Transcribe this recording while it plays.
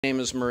My name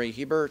is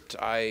Hiebert.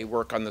 I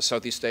work on the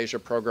Southeast Asia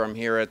program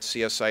here at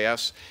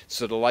CSIS.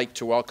 It's a delight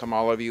to welcome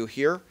all of you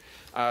here,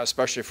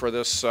 especially for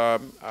this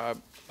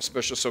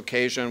auspicious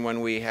occasion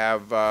when we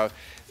have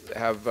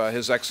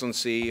His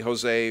Excellency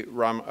José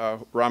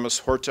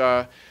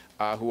Ramos-Horta,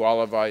 who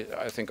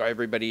I think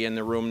everybody in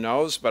the room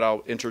knows, but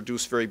I'll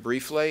introduce very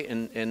briefly.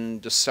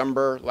 In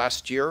December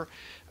last year,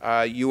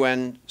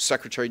 UN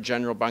Secretary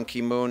General Ban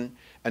Ki-moon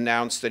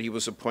announced that he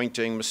was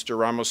appointing Mr.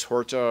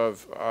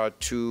 Ramos-Horta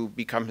to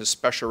become his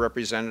special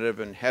representative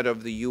and head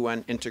of the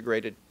UN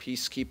Integrated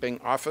Peacekeeping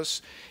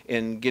Office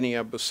in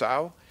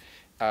Guinea-Bissau.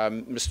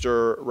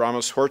 Mr.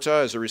 Ramos-Horta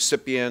is a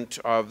recipient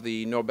of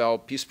the Nobel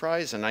Peace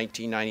Prize in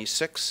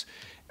 1996,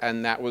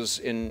 and that was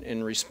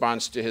in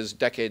response to his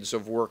decades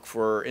of work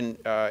for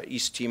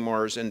East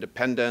Timor's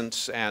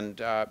independence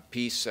and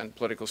peace and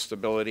political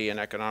stability and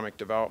economic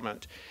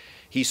development.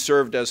 He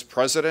served as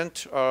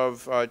president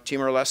of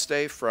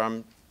Timor-Leste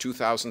from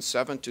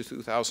 2007 to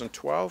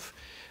 2012.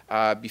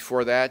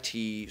 Before that,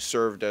 he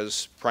served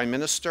as prime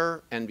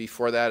minister, and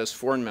before that as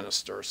foreign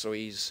minister. So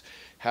he's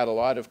had a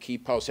lot of key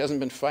posts. He hasn't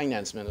been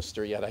finance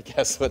minister yet, I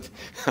guess, but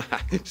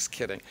just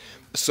kidding.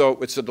 So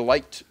it's a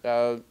delight,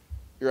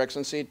 Your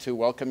Excellency, to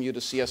welcome you to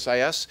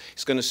CSIS.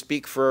 He's going to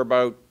speak for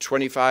about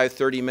 25,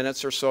 30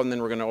 minutes or so, and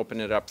then we're going to open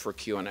it up for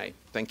Q&A.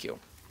 Thank you.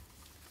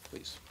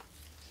 Please.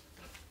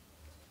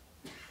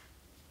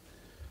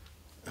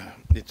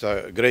 It's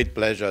a great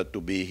pleasure to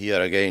be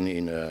here again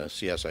in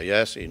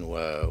CSIS in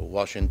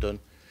Washington.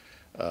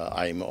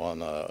 I'm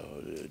on a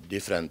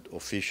different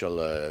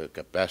official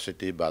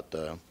capacity, but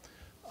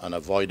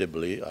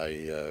unavoidably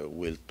I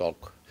will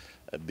talk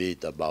a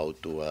bit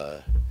about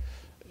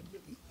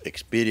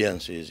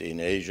experiences in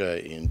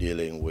Asia in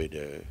dealing with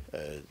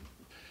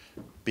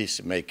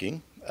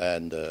peacemaking,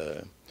 and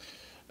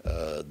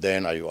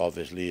then I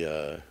obviously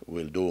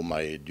will do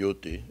my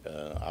duty,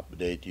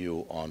 update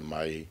you on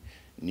my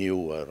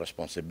new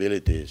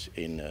responsibilities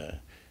in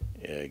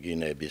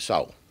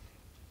Guinea-Bissau.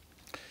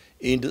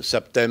 In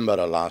September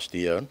last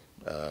year,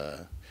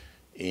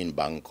 in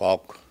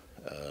Bangkok,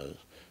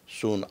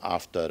 soon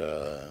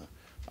after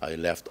I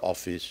left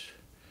office,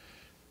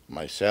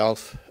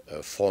 myself,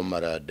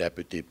 former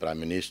Deputy Prime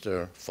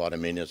Minister,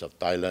 Foreign Minister of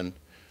Thailand,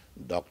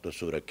 Dr.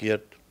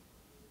 Surakiart,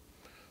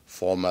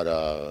 former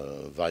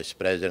Vice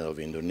President of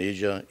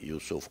Indonesia,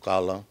 Yusuf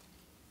Kala,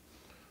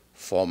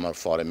 former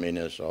Foreign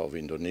Minister of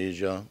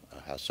Indonesia,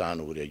 Hassan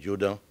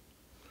Uriajuda,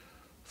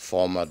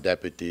 former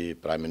Deputy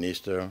Prime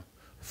Minister,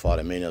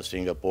 Foreign Minister of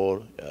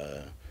Singapore,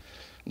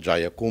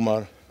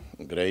 Jayakumar,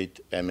 great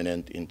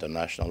eminent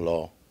international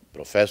law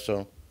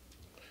professor,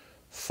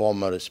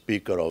 former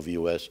Speaker of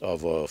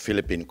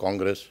Philippine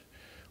Congress,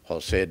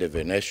 Jose de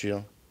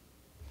Venecia,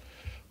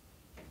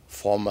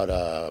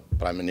 former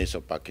Prime Minister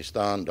of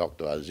Pakistan,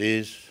 Dr.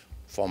 Aziz,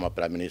 former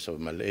Prime Minister of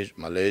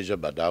Malaysia,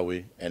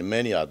 Badawi, and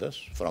many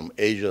others from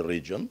Asia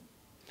region.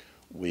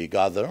 We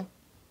gather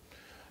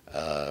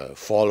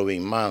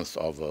following months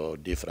of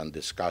different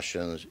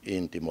discussions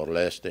in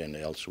Timor-Leste and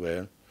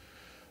elsewhere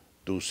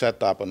to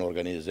set up an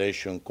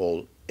organization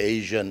called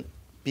Asian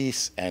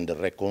Peace and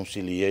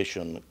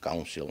Reconciliation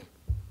Council.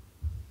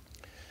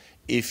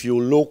 If you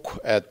look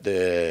at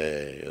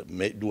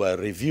do a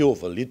review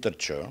of the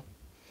literature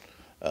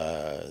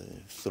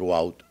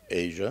throughout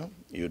Asia,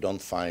 you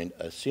don't find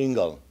a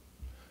single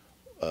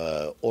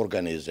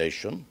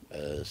organization,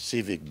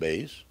 civic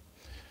base,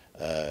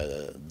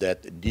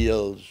 that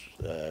deals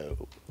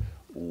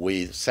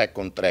with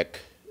second-track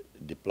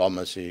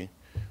diplomacy,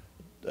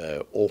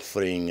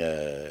 offering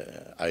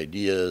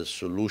ideas,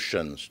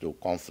 solutions to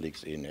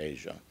conflicts in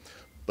Asia,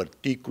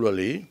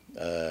 particularly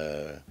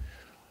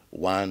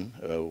one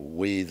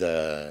with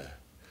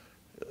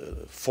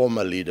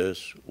former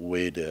leaders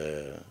with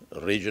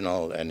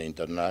regional and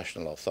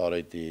international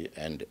authority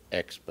and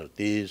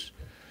expertise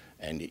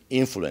and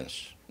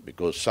influence,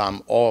 because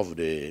some of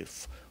the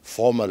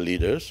former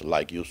leaders,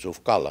 like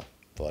Yusuf Kala,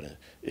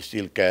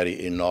 still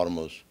carry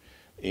enormous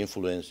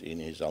influence in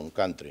his own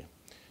country.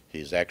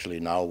 He's actually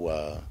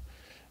now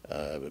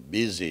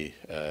busy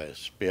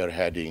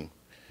spearheading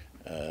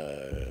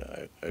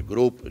a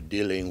group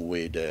dealing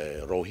with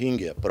the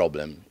Rohingya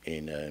problem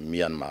in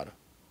Myanmar.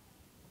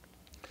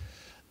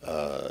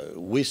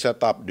 We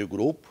set up the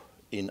group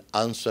in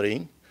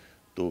answering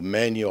to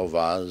many of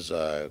us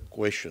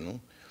question,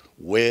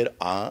 where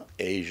are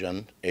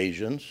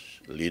Asians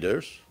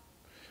leaders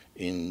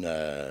in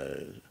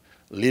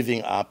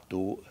living up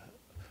to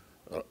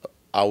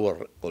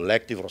our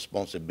collective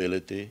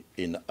responsibility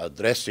in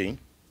addressing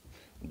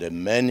the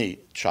many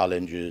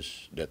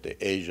challenges that the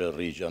Asia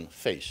region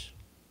face.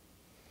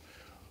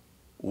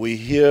 We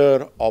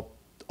hear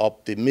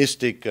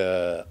optimistic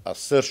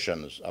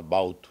assertions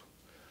about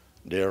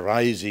the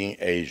rising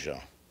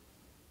Asia.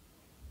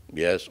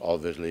 Yes,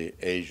 obviously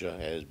Asia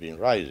has been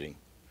rising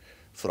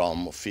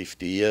from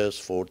 50 years,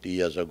 40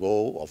 years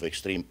ago of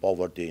extreme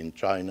poverty in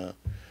China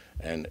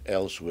and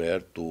elsewhere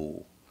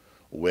to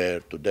where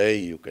today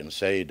you can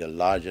say the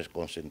largest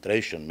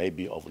concentration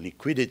maybe of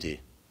liquidity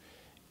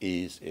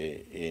is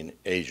in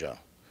Asia.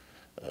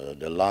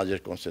 The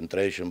largest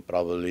concentration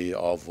probably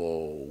of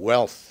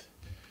wealth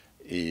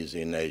is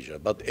in Asia.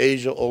 But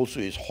Asia also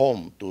is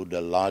home to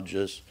the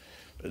largest,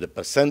 the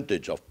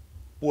percentage of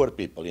poor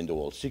people in the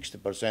world.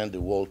 60% of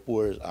the world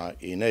poor are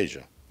in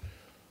Asia.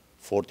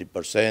 40%,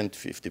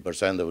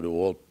 50% of the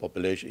world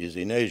population is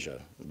in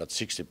Asia, but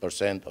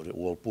 60% of the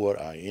world poor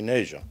are in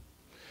Asia.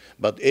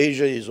 But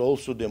Asia is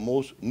also the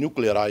most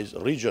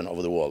nuclearized region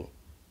of the world,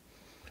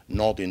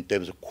 not in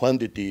terms of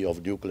quantity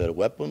of nuclear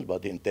weapons,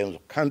 but in terms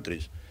of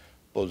countries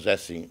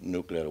possessing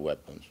nuclear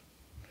weapons.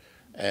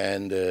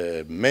 And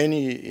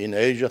many in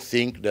Asia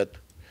think that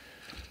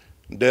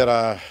there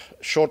are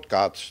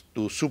shortcuts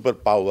to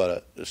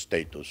superpower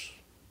status.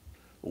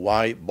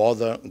 Why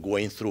bother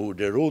going through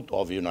the route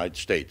of the United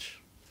States?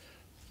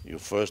 You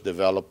first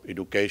develop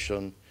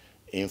education,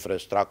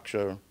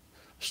 infrastructure,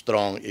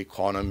 strong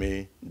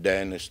economy,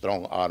 then a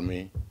strong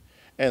army,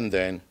 and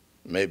then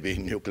maybe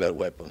nuclear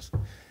weapons.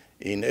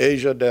 In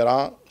Asia, there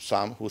are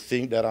some who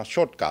think there are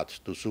shortcuts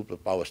to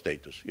superpower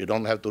status. You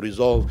don't have to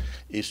resolve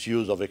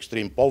issues of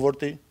extreme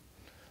poverty,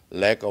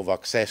 lack of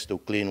access to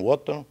clean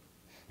water,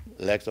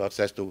 lack of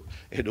access to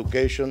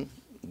education,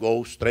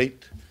 go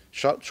straight,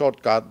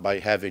 shortcut by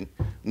having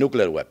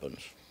nuclear weapons.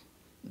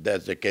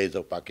 That's the case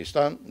of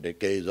Pakistan, the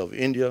case of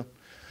India,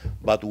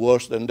 but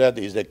worse than that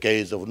is the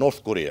case of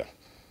North Korea.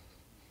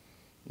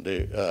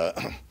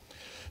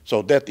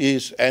 So that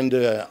is, and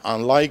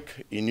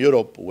unlike in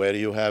Europe where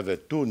you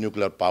have two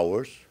nuclear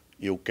powers,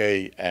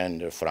 UK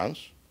and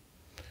France,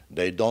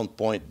 they don't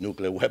point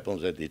nuclear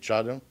weapons at each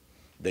other.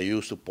 They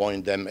used to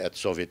point them at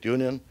Soviet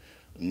Union.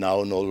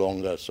 Now no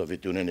longer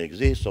Soviet Union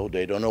exists, so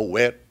they don't know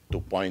where to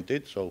point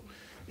it, so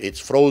it's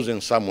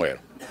frozen somewhere.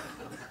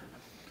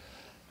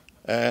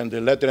 And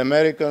the Latin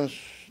Americans,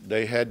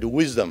 they had the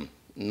wisdom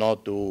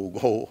not to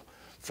go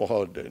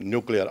for the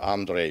nuclear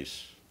armed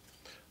race.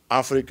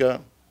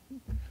 Africa,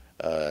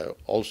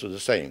 also the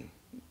same.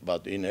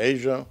 But in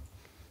Asia,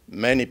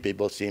 many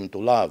people seem to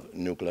love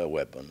nuclear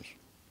weapons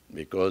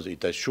because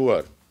it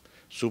assures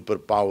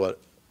superpower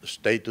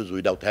status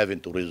without having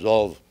to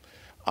resolve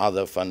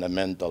other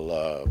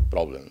fundamental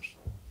problems.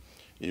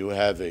 You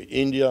have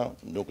India,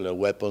 nuclear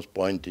weapons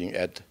pointing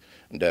at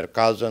their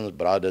cousins,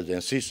 brothers,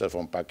 and sisters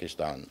from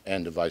Pakistan,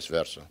 and vice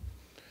versa.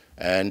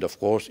 And of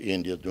course,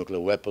 India's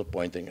nuclear weapons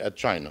pointing at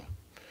China.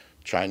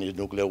 Chinese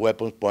nuclear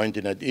weapons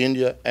pointing at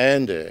India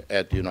and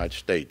at the United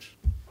States.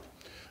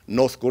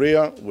 North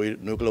Korea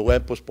with nuclear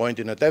weapons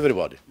pointing at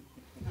everybody.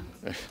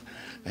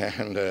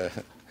 And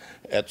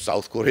at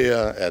South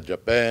Korea, at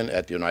Japan,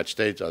 at the United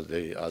States,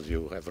 as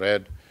you have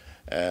read,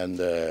 and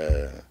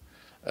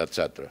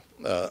etc.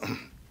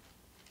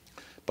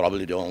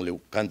 Probably the only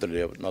country they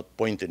have not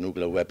pointed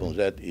nuclear weapons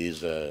at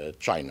is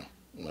China.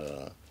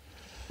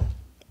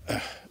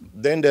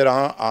 Then there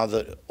are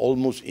other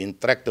almost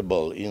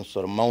intractable,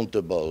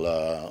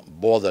 insurmountable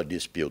border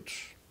disputes.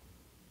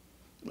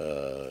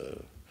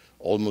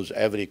 Almost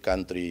every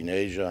country in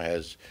Asia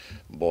has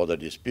border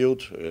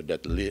disputes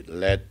that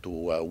led to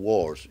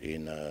wars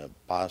in the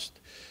past.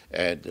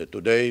 And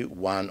today,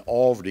 one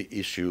of the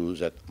issues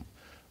that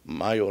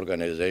my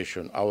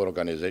organization, our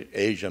organization,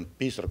 Asian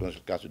Peace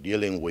Reconciliation Council,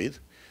 dealing with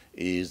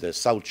is the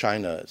South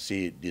China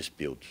Sea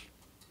disputes.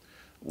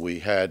 We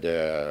had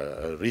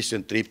a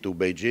recent trip to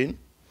Beijing.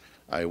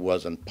 I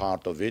wasn't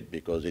part of it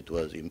because it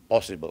was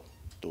impossible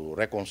to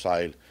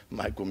reconcile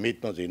my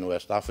commitments in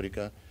West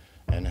Africa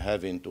and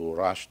having to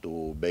rush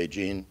to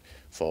Beijing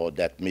for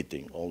that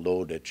meeting,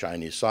 although the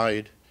Chinese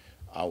side,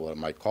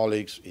 my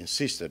colleagues,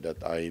 insisted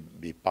that I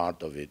be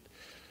part of it.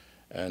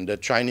 And the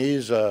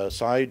Chinese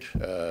side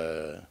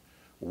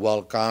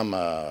welcome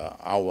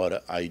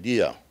our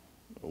idea,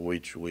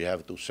 which we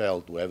have to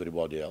sell to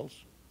everybody else,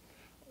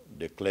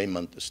 the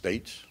claimant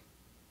states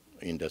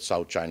in the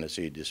South China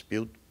Sea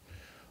dispute,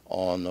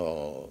 on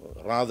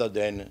rather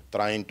than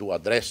trying to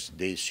address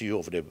the issue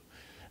of the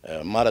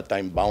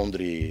maritime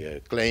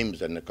boundary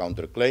claims and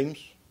counterclaims,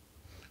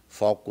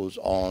 focus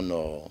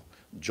on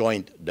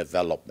joint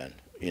development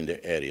in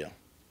the area.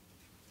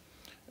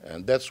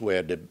 And that's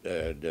where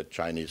the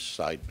Chinese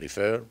side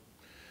prefer.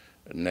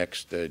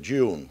 Next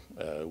June,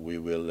 we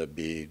will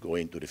be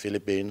going to the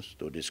Philippines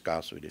to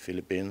discuss with the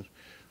Philippines.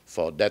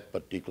 For that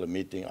particular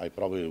meeting, I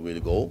probably will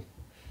go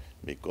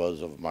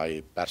because of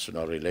my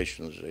personal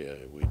relations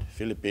with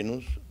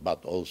Filipinos,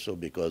 but also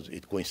because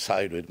it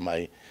coincides with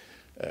my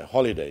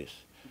holidays.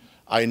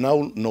 I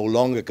now no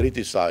longer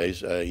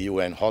criticize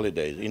UN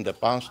holidays. In the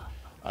past,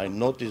 I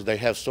noticed they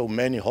have so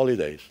many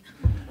holidays,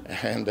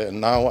 and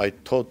now I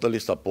totally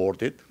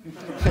support it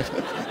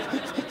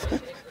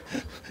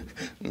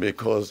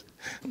because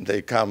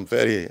they come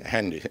very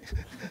handy.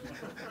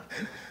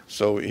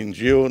 So in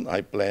June,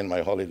 I plan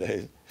my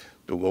holidays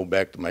to go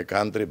back to my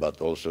country,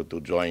 but also to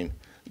join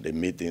the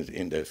meetings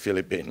in the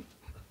Philippines.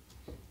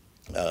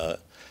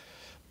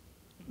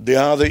 The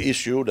other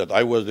issue that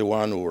I was the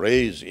one who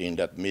raised in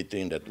that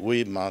meeting that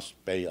we must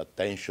pay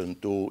attention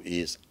to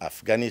is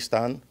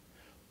Afghanistan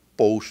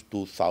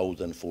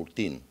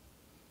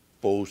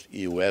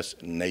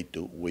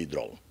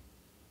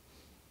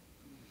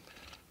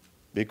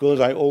because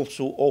I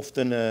also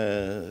often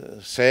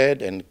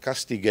said and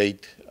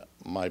castigate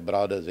my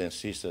brothers and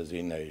sisters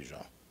in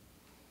Asia.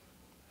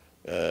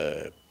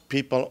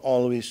 People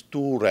always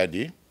too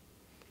ready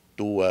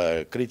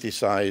to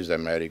criticize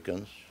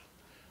Americans,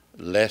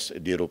 less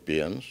the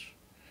Europeans,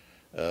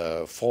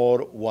 for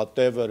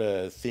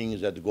whatever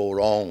things that go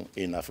wrong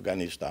in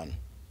Afghanistan.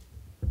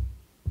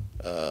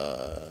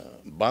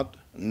 But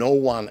no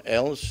one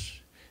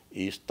else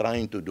is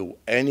trying to do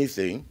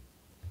anything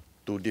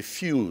to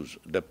diffuse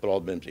the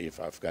problems in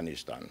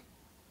Afghanistan.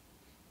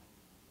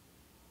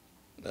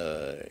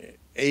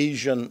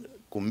 Asian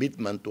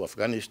commitment to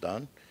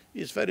Afghanistan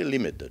is very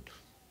limited.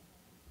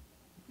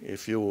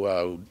 If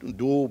you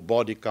do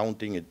body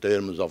counting in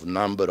terms of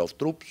number of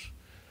troops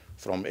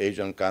from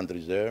Asian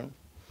countries there,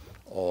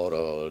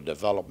 or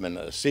development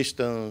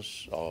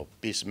assistance, or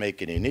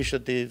peacemaking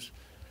initiatives,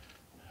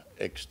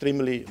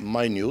 extremely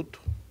minute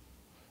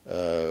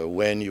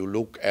when you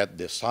look at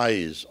the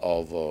size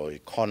of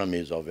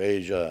economies of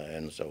Asia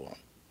and so on.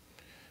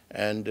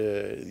 And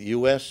the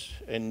US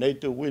and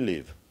NATO will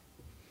leave.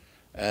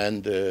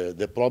 And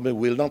the problem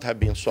will not have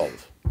been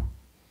solved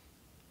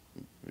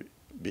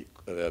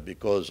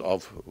because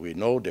of, we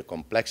know, the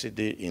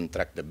complexity,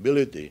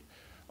 intractability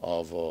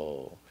of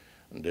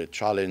the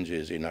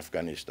challenges in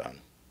Afghanistan.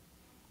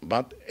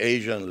 But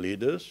Asian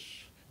leaders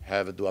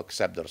have to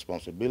accept the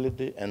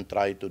responsibility and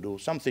try to do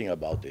something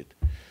about it.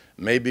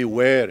 Maybe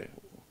where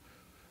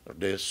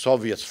the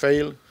Soviets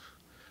failed,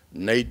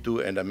 NATO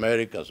and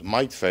Americans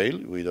might fail.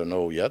 We don't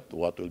know yet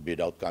what will be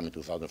the outcome in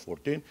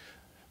 2014.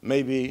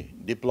 Maybe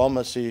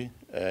diplomacy,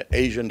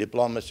 Asian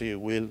diplomacy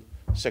will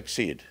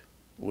succeed.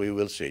 We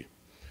will see.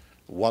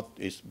 What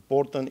is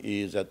important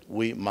is that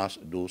we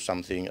must do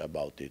something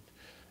about it.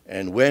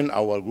 And when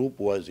our group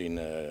was in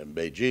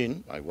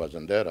Beijing, I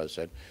wasn't there, I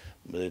said,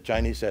 the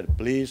Chinese said,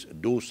 please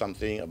do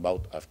something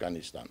about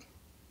Afghanistan.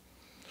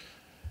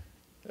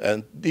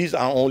 And these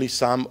are only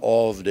some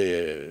of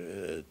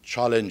the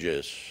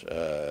challenges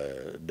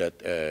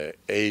that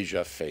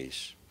Asia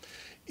face.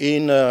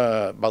 In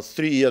about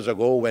 3 years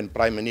ago, when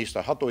Prime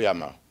Minister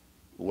Hatoyama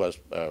was,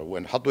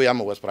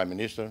 Prime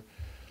Minister,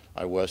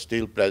 I was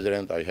still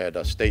president. I had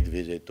a state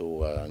visit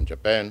to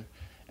Japan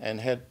and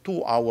had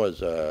 2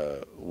 hours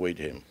with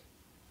him.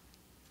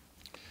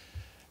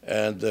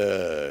 And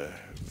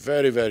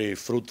very, very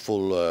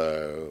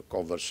fruitful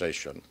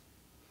conversation.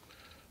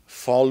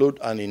 Followed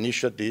an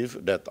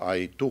initiative that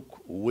I took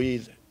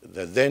with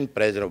the then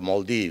president of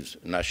Maldives,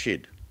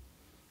 Nasheed,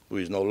 who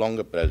is no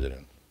longer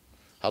president.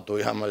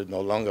 Hatoyama is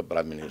no longer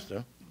prime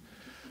minister,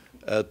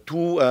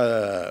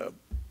 to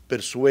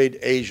persuade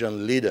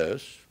Asian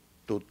leaders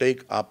to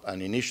take up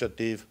an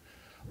initiative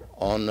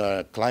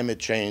on climate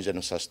change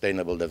and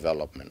sustainable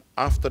development.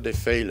 After the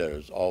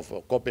failures of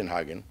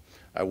Copenhagen,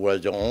 I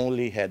was the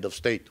only head of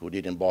state who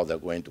didn't bother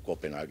going to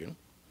Copenhagen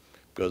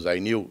because I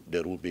knew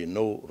there would be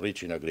no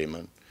reaching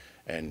agreement.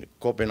 And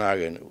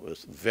Copenhagen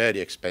was a very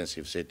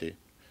expensive city.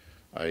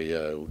 I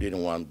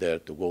didn't want there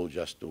to go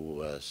just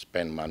to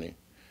spend money.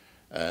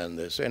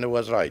 And so I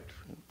was right,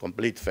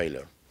 complete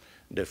failure.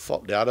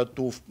 The other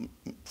 2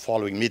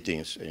 following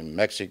meetings in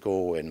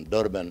Mexico and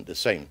Durban, the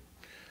same.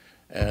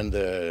 And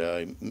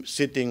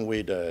sitting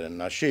with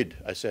Nasheed,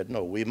 I said,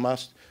 no, we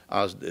must,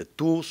 as the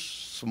 2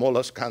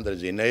 smallest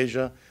countries in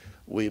Asia,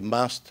 we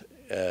must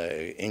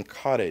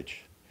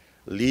encourage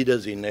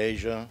leaders in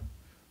Asia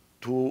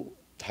to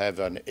have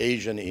an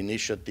Asian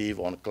initiative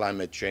on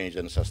climate change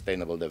and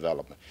sustainable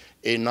development.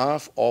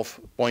 Enough of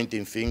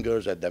pointing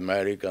fingers at the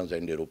Americans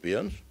and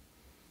Europeans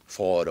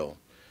for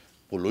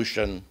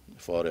pollution,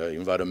 for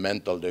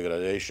environmental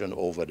degradation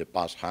over the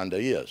past 100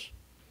 years.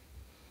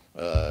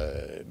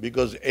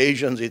 Because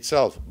Asians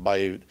itself,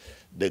 by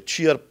the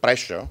sheer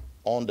pressure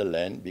on the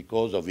land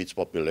because of its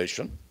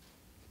population,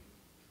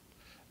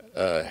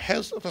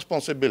 has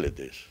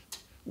responsibilities.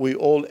 We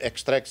all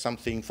extract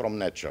something from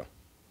nature.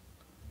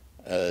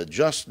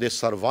 Just the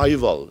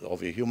survival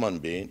of a human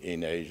being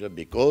in Asia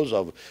because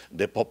of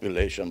the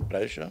population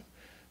pressure,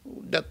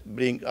 that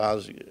brings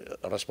us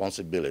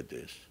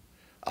responsibilities,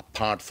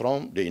 apart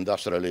from the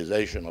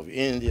industrialization of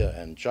India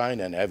and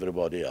China and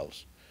everybody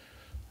else.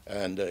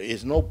 And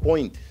it's no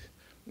point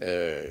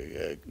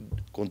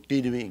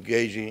continuing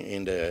engaging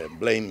in the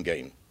blame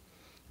game.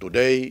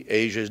 Today,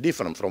 Asia is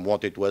different from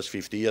what it was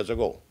 50 years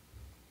ago.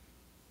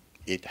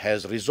 It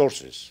has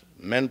resources,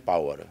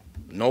 manpower,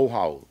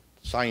 know-how,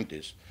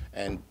 scientists,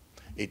 and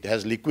it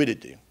has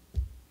liquidity.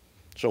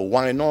 So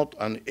why not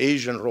an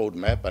Asian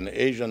roadmap, an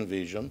Asian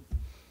vision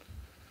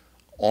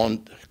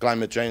on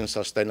climate change and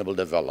sustainable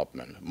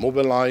development?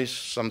 Mobilize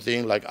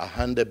something like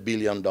 $100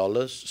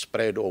 billion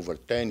spread over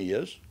 10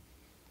 years,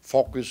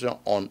 focusing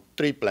on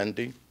tree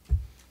planting,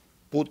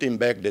 putting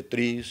back the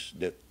trees,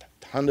 the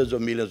hundreds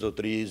of millions of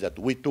trees that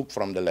we took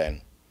from the land,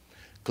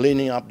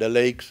 cleaning up the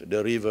lakes,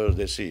 the rivers,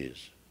 the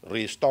seas,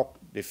 restock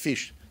the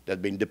fish that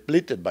have been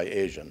depleted by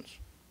Asians,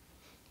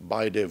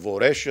 by the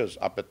voracious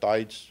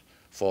appetites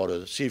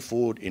for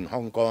seafood in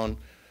Hong Kong,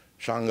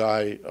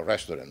 Shanghai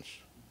restaurants,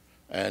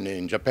 and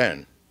in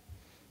Japan.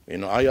 You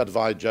know, I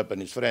advise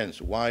Japanese friends,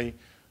 why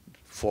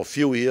for a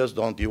few years,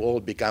 don't you all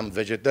become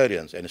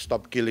vegetarians and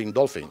stop killing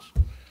dolphins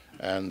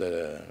and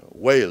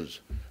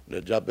whales?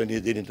 The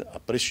Japanese didn't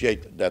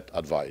appreciate that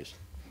advice.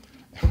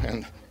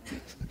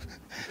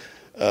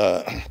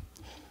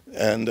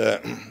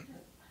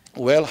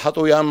 Well,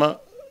 Hatoyama,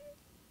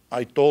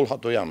 I told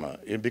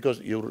Hatoyama, because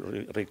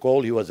you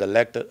recall he was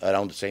elected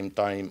around the same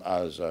time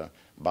as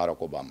Barack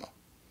Obama.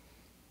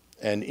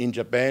 And in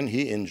Japan,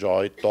 he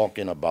enjoyed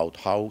talking about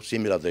how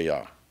similar they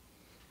are,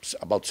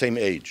 about same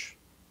age.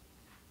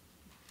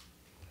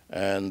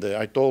 And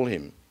I told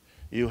him,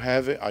 you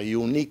have a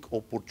unique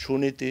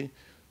opportunity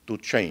to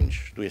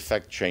change, to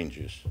effect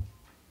changes,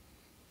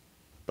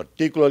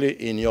 particularly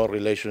in your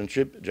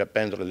relationship,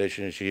 Japan's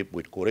relationship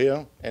with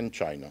Korea and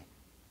China.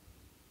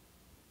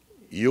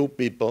 You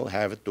people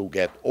have to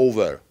get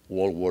over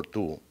World War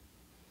II.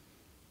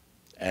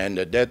 And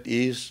that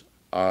is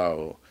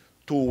a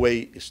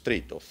two-way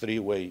street or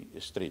three-way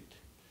street,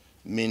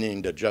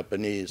 meaning the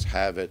Japanese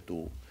have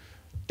to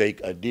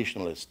take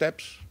additional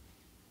steps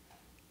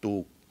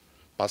to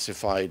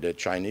pacify the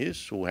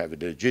Chinese who have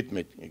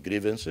legitimate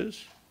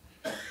grievances,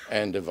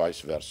 and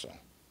vice versa.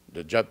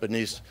 The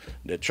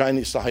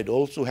Chinese side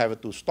also have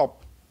to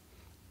stop.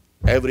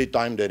 Every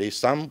time there is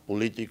some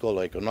political,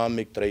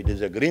 economic, trade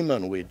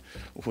disagreement with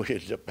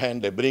Japan,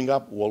 they bring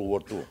up World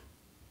War II.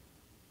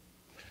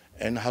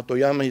 And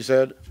Hatoyama, he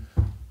said,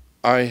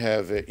 I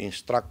have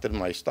instructed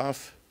my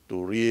staff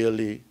to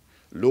really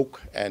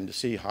look and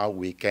see how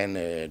we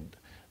can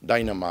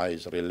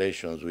dynamize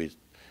relations with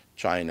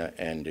China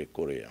and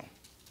Korea.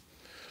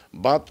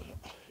 But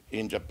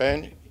in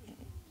Japan,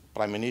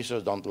 prime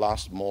ministers don't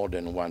last more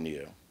than 1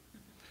 year.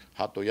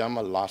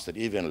 Hatoyama lasted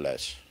even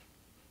less.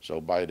 So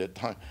by the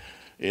time,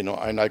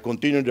 and I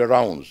continued the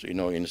rounds,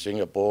 in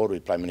Singapore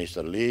with Prime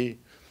Minister Lee,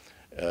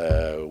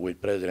 with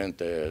President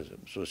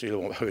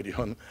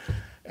Susilo,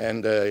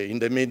 and in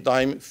the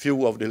meantime,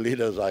 few of the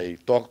leaders I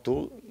talked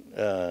to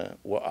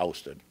were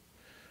ousted.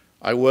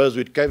 I was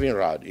with Kevin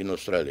Rudd in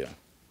Australia.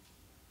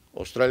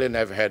 Australia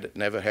never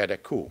had a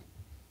coup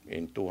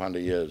in 200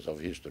 years of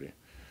history.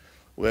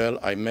 Well,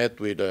 I met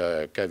with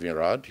Kevin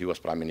Rudd. He was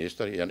Prime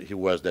Minister, and he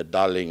was the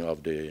darling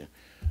of the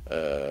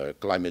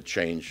climate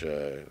change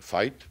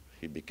fight.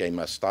 He became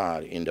a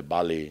star in the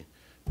Bali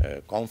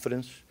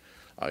conference.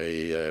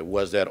 I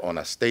was there on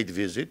a state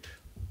visit.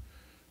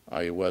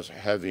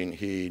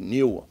 He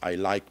knew I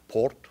like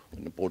port,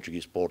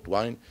 Portuguese port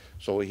wine,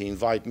 so he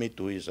invited me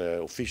to his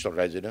official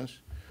residence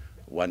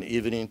one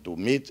evening to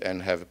meet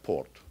and have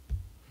port.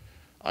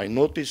 I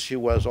noticed he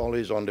was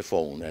always on the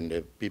phone, and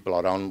the people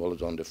around were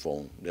always on the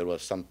phone. There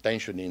was some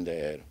tension in the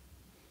air.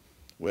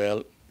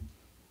 Well,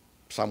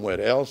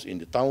 somewhere else in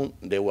the town,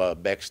 they were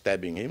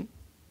backstabbing him.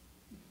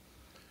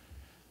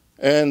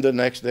 And the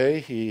next day,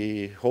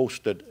 he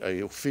hosted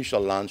an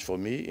official lunch for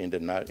me in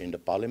the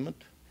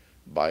parliament.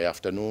 By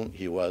afternoon,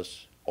 he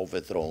was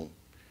overthrown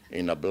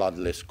in a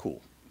bloodless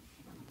coup.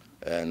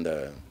 And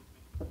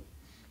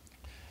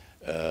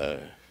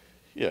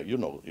yeah,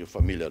 you're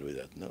familiar with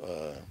that.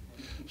 No?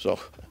 So,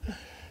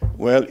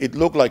 well, it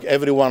looked like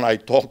everyone I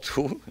talked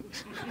to,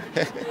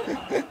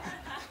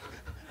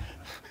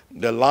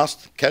 the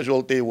last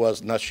casualty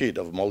was Nasheed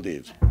of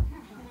Maldives.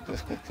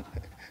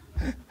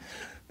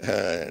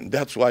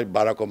 That's why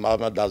Barack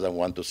Obama doesn't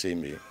want to see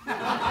me.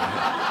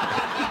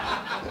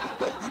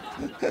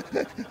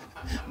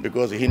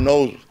 Because he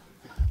knows,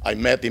 I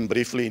met him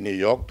briefly in New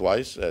York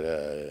twice,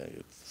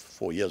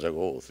 4 years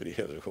ago, 3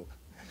 years ago.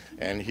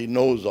 And he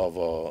knows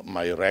of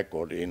my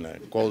record in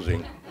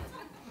causing.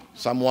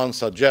 Someone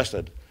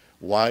suggested,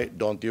 why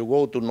don't you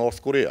go to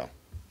North Korea?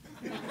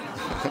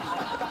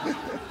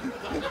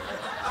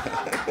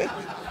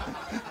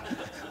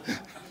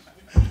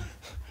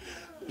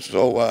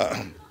 So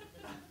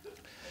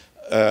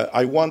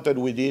I wanted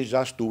with this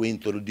just to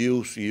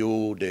introduce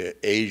you the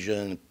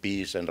Asian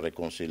Peace and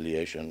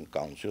Reconciliation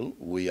Council.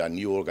 We are a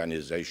new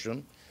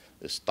organization,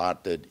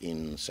 started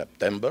in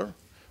September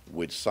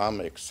with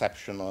some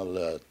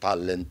exceptional,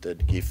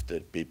 talented,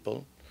 gifted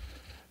people.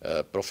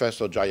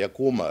 Professor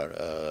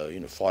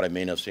Jayakumar, foreign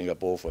minister of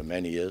Singapore for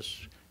many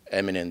years,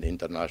 eminent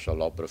international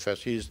law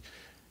professor,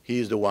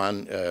 he's the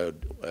one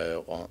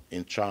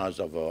in charge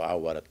of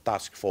our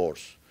task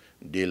force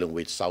dealing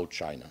with South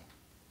China.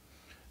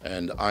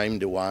 And I'm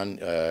the one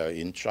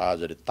in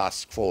charge of the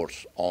task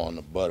force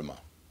on Burma.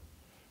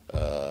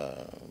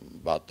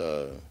 But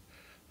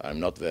I'm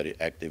not very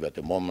active at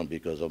the moment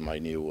because of my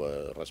new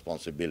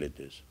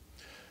responsibilities.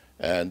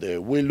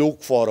 And we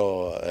look for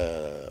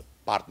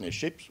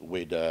partnerships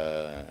with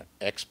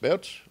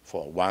experts.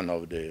 For one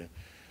of the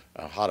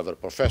Harvard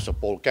professor,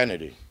 Paul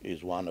Kennedy,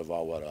 is one of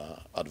our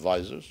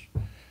advisors.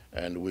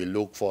 And we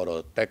look for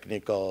a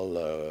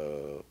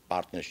technical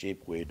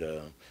partnership with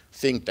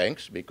think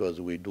tanks, because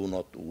we do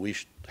not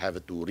wish to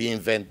have to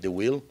reinvent the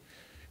wheel.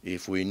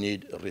 If we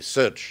need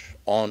research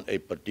on a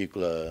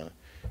particular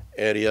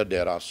area,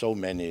 there are so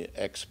many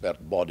expert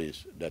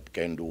bodies that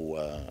can do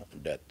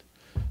that.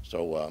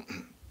 So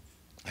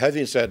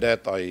having said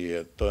that,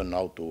 I turn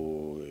now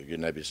to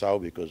Guinea-Bissau,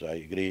 because I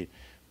agree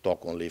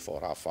talk only for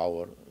half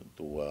hour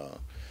to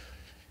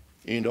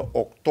In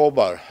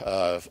October,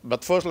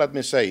 but first let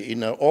me say,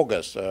 in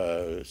August,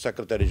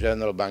 Secretary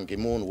General Ban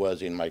Ki-moon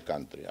was in my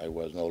country. I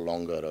was no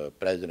longer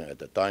president at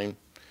the time.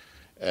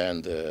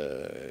 And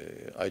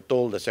I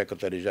told the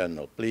Secretary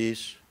General,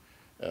 please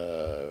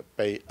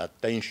pay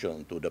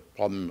attention to the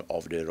problem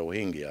of the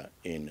Rohingya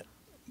in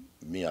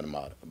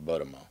Myanmar,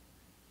 Burma.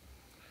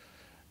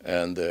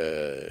 And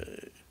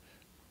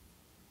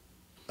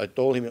I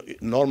told him,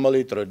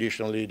 normally,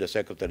 traditionally, the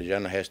Secretary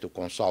General has to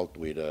consult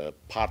with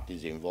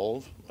parties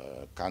involved,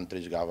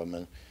 country's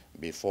government,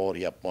 before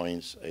he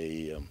appoints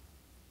a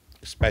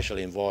special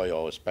envoy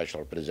or a special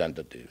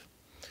representative.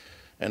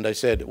 And I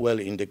said, well,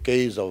 in the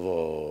case of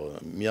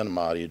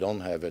Myanmar, you don't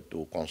have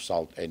to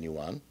consult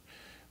anyone,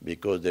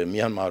 because the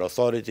Myanmar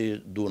authorities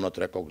do not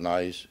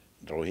recognize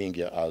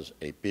Rohingya as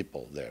a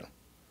people there.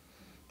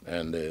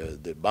 And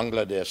the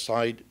Bangladesh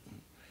side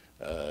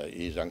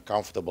is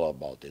uncomfortable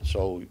about it.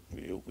 So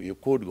you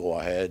could go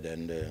ahead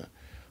and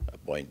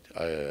appoint.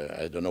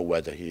 I don't know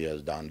whether he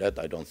has done that.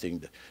 I don't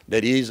think that.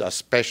 There is a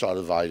special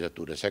advisor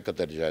to the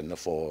Secretary General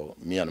for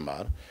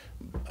Myanmar.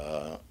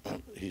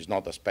 He's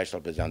not a special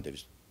representative.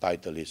 His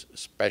title is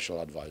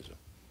special advisor.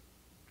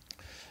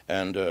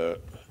 And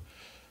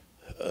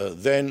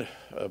then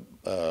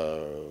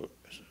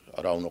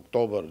around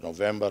October,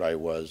 November, I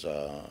was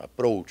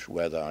approached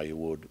whether I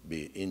would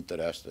be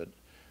interested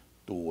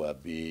to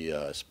be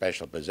a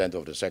special representative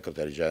of the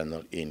Secretary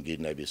General in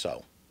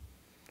Guinea-Bissau.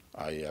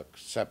 I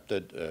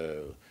accepted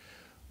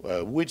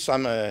with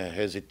some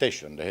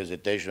hesitation. The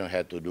hesitation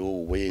had to do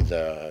with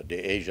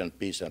the Asian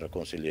Peace and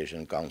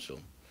Reconciliation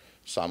Council.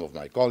 Some of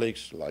my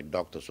colleagues, like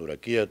Dr.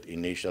 Surakiat,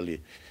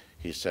 initially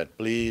he said,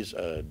 please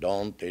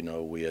don't,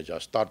 we are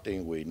just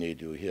starting, we need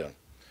you here.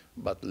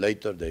 But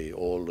later they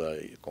all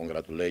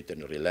congratulated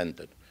and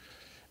relented.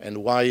 And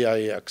why I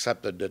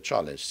accepted the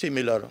challenge?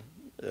 Similar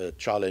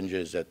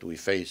challenges that we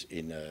face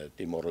in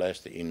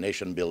Timor-Leste, in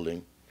nation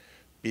building,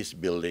 peace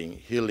building,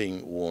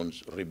 healing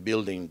wounds,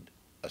 rebuilding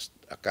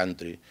a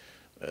country,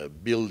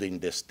 building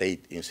the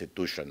state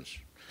institutions.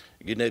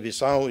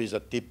 Guinea-Bissau is a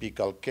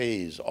typical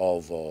case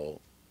of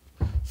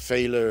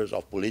failures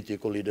of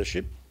political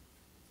leadership,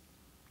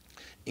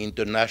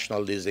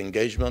 international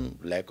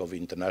disengagement, lack of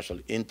international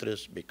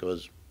interest,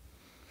 because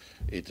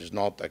it is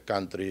not a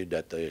country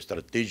that is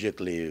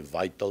strategically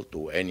vital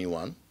to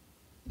anyone,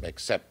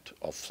 except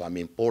of some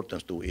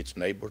importance to its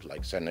neighbors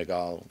like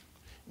Senegal,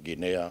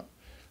 Guinea,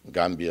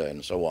 Gambia,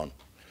 and so on.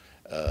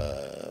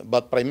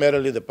 But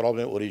primarily the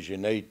problem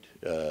originates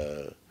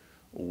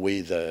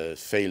with a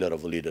failure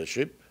of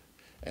leadership,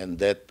 and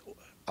that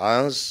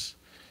as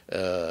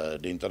the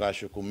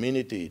international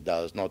community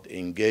does not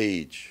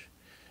engage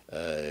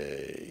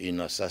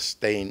in a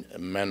sustained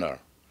manner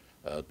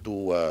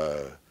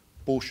to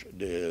push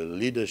the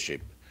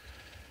leadership,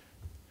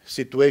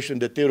 situation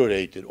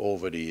deteriorated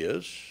over the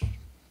years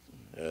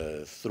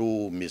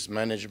through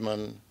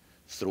mismanagement,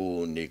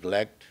 through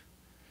neglect.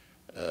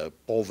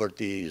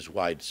 Poverty is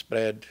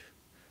widespread,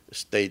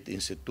 state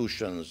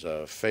institutions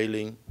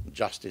failing,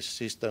 justice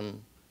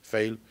system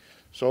fail.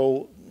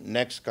 So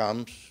next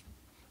comes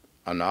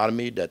an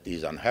army that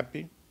is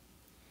unhappy,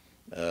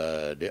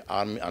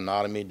 an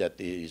army that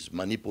is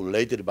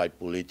manipulated by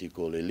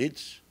political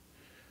elites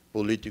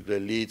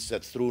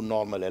that through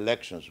normal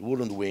elections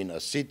wouldn't win a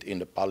seat in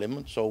the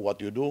parliament. So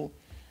what you do,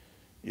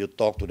 you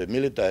talk to the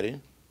military,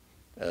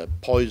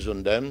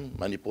 poison them,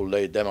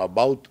 manipulate them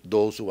about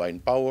those who are in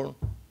power,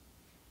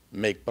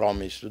 make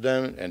promise to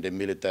them, and the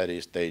military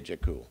stage a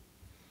coup.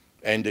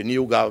 And the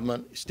new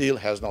government still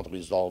has not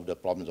resolved the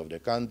problems of the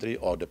country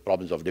or the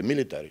problems of the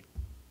military.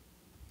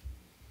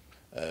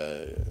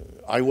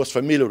 I was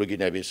familiar with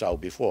Guinea-Bissau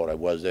before. I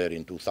was there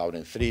in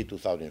 2003,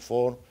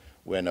 2004,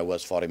 when I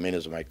was foreign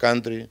minister of my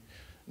country.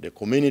 The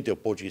community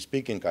of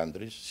Portuguese-speaking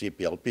countries,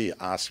 CPLP,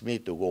 asked me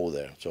to go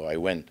there, so I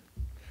went.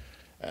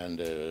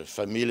 And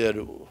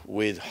familiar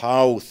with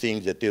how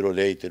things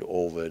deteriorated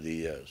over the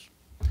years.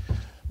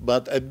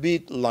 But a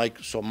bit like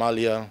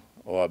Somalia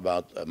or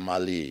about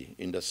Mali,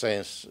 in the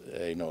sense,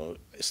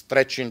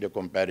 stretching the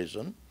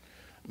comparison,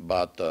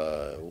 but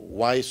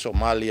why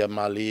Somalia,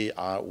 Mali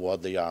are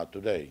what they are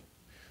today?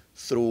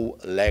 Through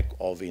lack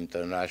of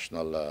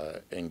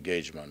international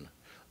engagement.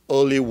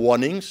 Early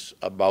warnings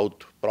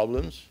about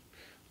problems,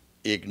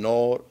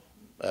 ignored,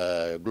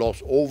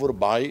 glossed over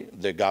by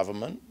the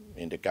government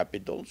in the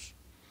capitals.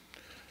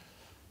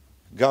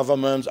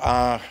 Governments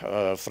are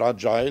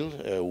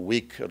fragile,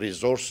 weak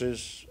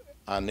resources,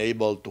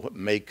 unable to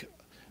make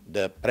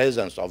the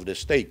presence of the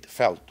state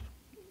felt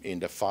in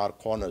the far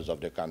corners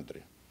of the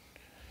country.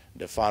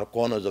 The far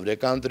corners of the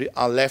country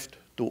are left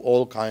to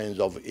all kinds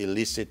of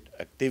illicit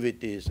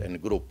activities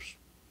and groups.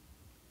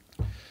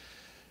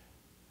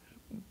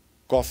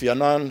 Kofi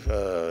Annan,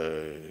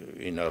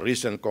 in a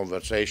recent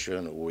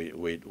conversation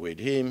with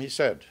him, he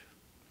said,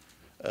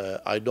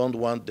 I don't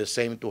want the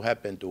same to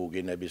happen to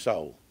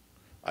Guinea-Bissau.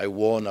 I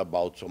warned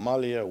about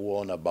Somalia,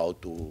 warned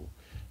about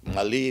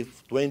Mali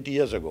 20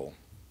 years ago.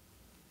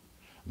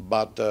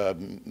 But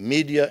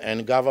media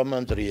and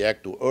government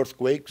react to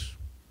earthquakes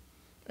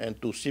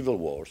and to civil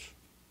wars.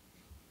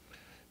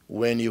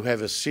 when you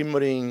have a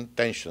simmering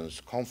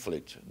tensions,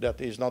 conflict,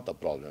 that is not a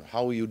problem.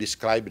 How you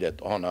describe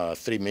that on a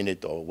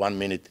 3-minute or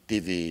 1-minute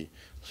TV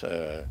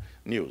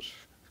news,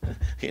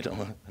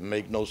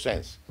 make no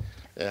sense.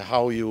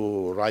 How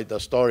you write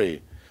a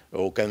story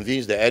or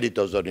convince the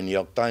editors of the New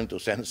York Times to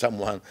send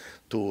someone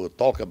to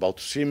talk about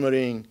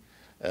simmering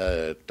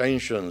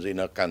tensions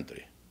in a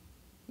country.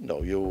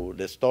 No,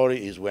 the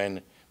story is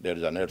when there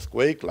is an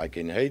earthquake, like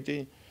in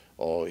Haiti,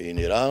 or in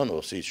Iran,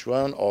 or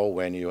Sichuan, or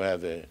when you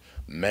have a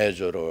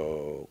major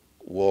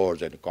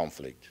wars and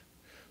conflict.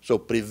 So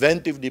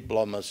preventive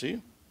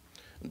diplomacy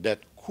that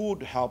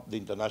could help the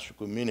international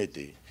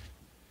community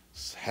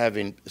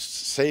having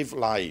save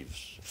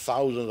lives,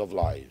 thousands of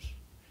lives,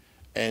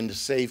 and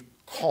save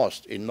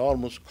costs,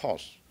 enormous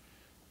costs,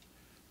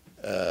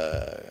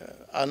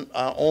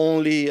 are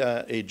only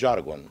a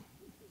jargon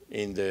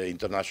in the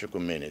international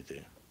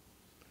community.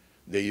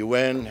 The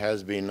UN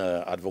has been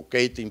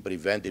advocating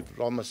preventive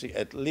diplomacy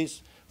at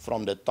least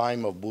from the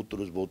time of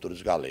Boutros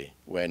Ghali,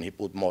 when he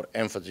put more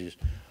emphasis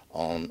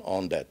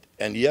on that.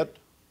 And yet,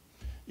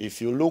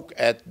 if you look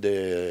at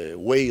the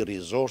way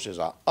resources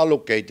are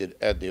allocated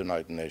at the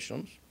United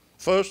Nations,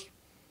 first,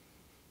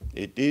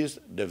 it is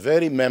the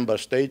very member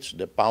states,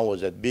 the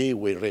powers that be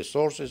with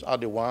resources, are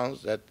the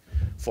ones that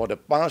for the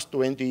past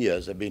 20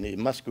 years have been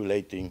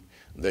emasculating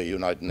the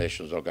United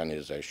Nations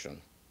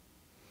organization.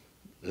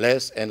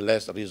 Less and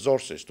less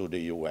resources to the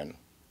UN.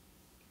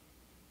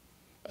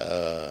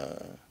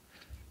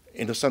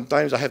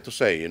 Sometimes I have to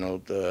say,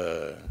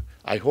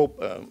 I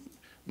hope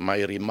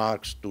my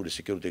remarks to the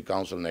Security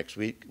Council next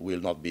week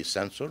will not be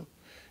censored.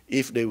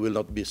 If they will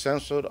not be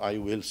censored, I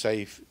will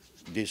say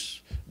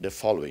the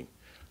following.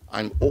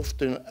 I'm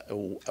often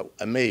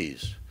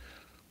amazed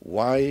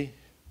why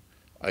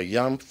a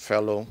young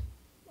fellow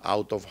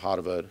out of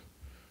Harvard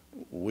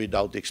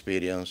without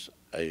experience,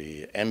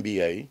 a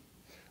MBA,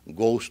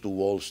 goes to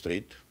Wall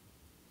Street,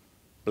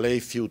 play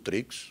few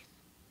tricks,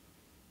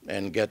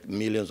 and get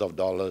millions of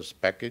dollars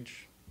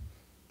package.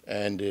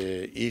 And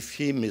if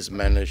he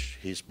mismanages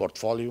his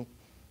portfolio,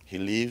 he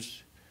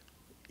leaves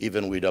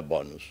even with a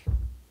bonus.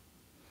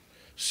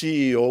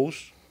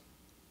 CEOs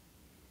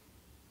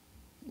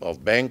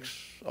of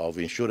banks, of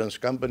insurance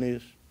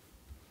companies,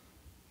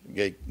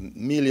 get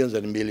millions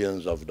and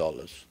millions of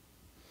dollars.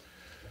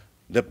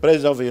 The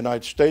President of the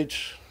United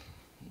States,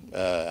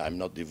 I'm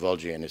not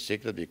divulging any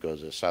secret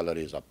because the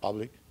salaries are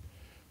public,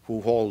 who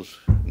holds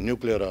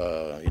nuclear,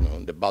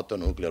 the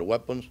button nuclear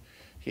weapons,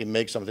 he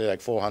makes something like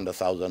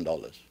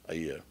 $400,000 a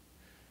year.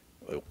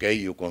 Okay,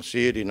 you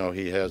consider,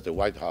 he has the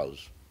White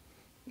House,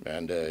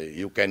 and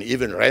you can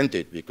even rent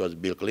it because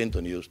Bill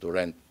Clinton used to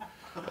rent.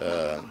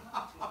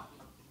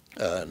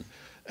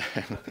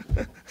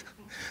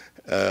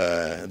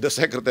 The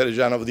Secretary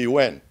General of the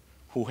UN,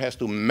 who has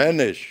to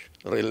manage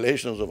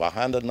relations of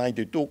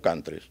 192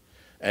 countries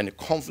and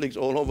conflicts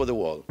all over the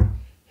world,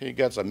 he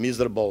gets a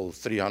miserable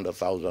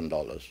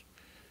 $300,000.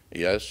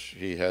 Yes,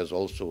 he has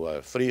also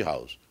a free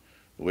house,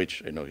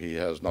 which he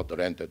has not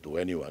rented to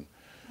anyone.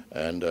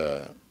 And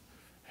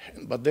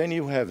but then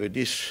you have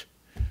these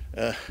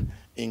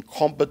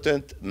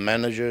incompetent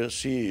managers,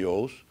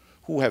 CEOs,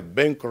 who have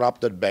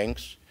bankrupted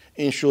banks,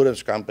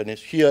 insurance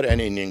companies here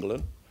and in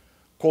England,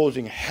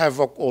 causing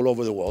havoc all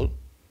over the world.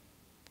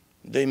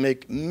 They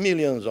make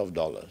millions of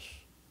dollars.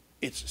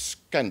 It's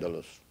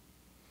scandalous.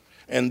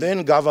 And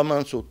then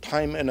governments who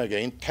time and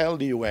again tell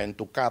the UN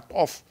to cut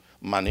off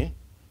money,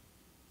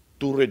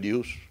 to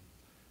reduce.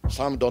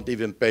 Some don't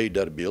even pay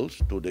their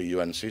bills to the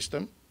UN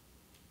system.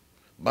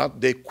 But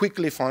they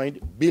quickly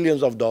find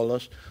billions of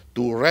dollars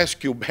to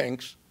rescue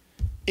banks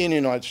in the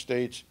United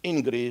States,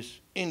 in Greece,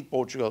 in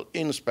Portugal,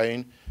 in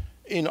Spain,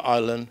 in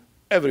Ireland,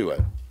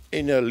 everywhere.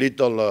 In a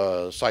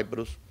little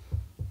Cyprus.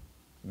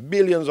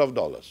 Billions of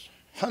dollars,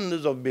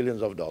 hundreds of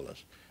billions of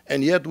dollars.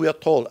 And yet we are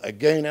told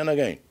again and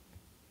again,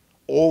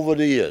 over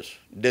the years,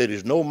 there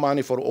is no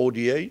money for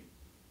ODA.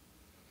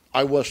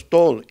 I was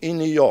told in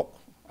New York,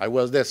 I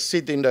was there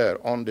sitting there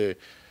on the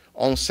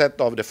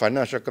onset of the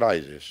financial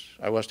crisis.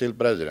 I was still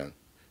president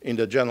in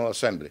the General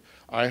Assembly.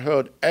 I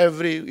heard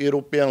every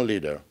European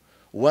leader,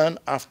 one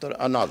after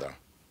another,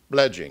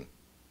 pledging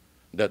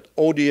that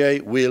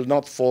ODA will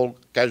not fall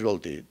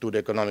casualty to the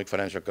economic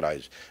financial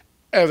crisis.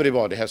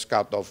 Everybody has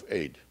cut off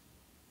aid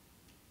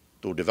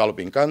to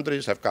developing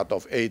countries, have cut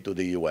off aid to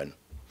the UN.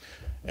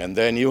 And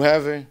then you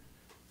have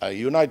a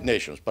United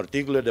Nations,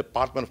 particularly the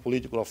Department of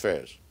Political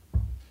Affairs,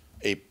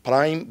 a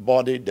prime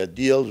body that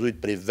deals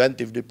with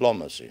preventive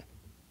diplomacy,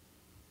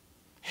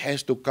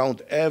 has to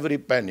count every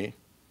penny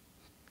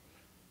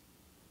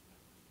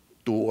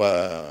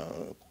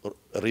to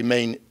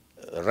remain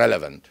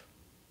relevant,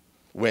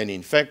 when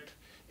in fact,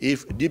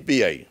 if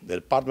DPA, the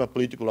Department of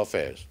Political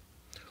Affairs,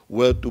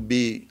 were to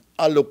be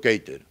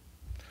allocated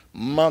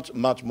much,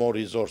 much more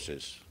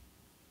resources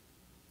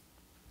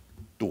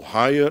to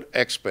hire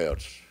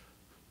experts,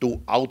 to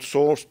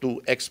outsource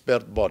to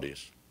expert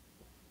bodies,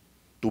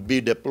 to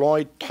be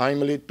deployed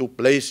timely to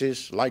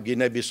places like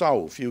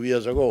Guinea-Bissau a few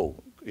years ago.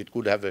 It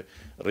could have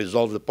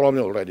resolved the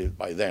problem already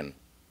by then.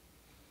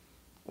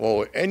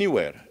 or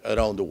anywhere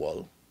around the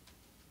world,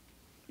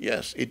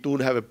 yes, it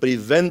would have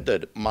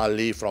prevented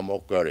Mali from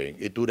occurring.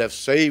 It would have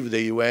saved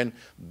the UN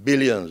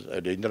billions,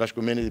 the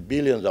international community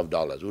billions of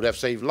dollars. It would have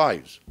saved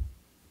lives.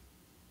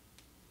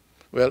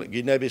 Well,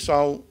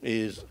 Guinea-Bissau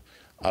is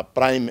a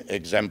prime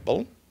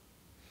example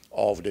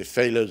of the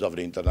failures of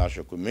the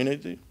international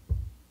community.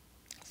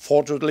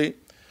 Fortunately,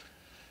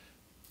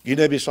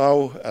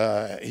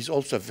 Guinea-Bissau is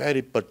also a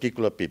very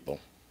particular people.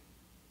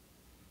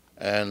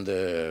 And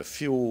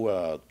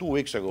 2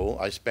 weeks ago,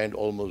 I spent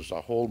almost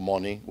a whole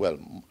morning, well,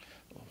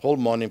 whole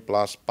morning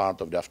plus part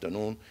of the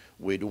afternoon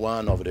with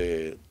one of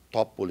the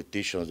top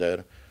politicians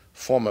there,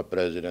 former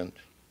president.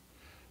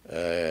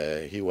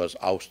 He was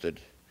ousted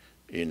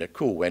in a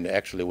coup, when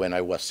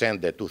I was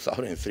sent there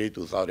 2003,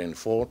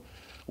 2004,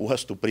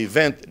 was to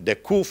prevent the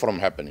coup from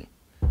happening.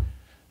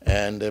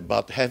 And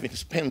but having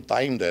spent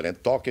time there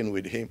and talking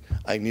with him,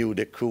 I knew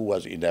the coup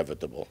was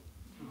inevitable.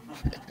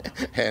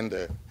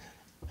 And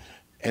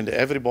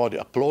everybody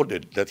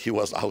applauded that he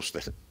was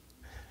ousted,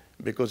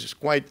 because he's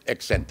quite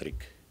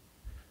eccentric.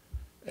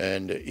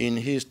 And in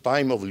his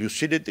time of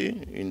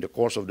lucidity, in the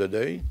course of the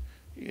day,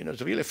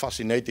 it's really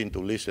fascinating to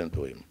listen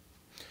to him.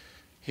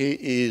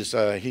 He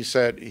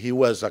said he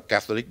was a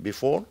Catholic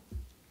before,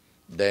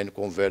 then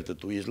converted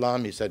to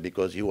Islam. He said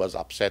because he was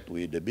upset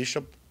with the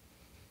bishop.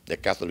 The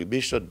Catholic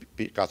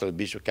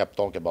bishop kept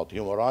talking about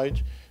human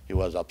rights. He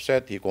was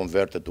upset. He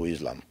converted to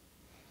Islam.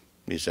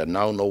 He said,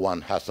 now no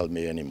one hassles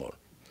me anymore.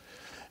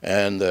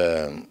 And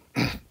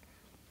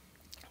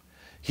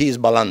he is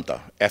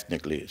Balanta,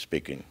 ethnically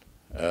speaking.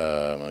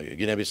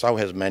 Guinea-Bissau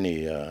has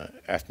many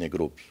ethnic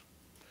groups.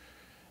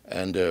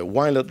 And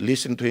while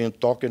listening to him,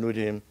 talking with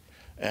him,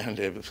 and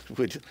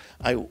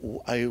I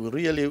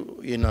really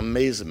in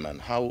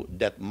amazement how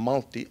that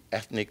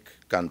multi-ethnic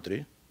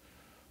country,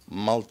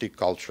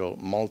 multicultural,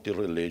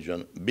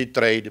 multi-religion,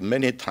 betrayed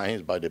many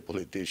times by the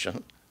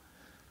politicians,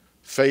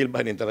 failed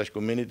by the international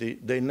community,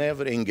 they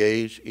never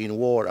engaged in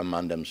war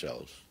among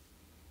themselves.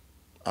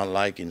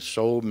 Unlike in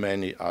so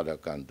many other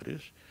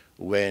countries,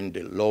 when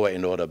the law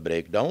and order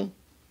break down,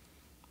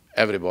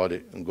 everybody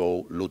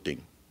go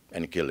looting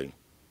and killing.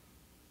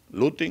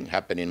 Looting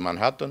happened in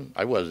Manhattan.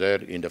 I was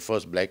there in the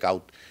first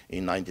blackout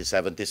in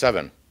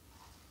 1977.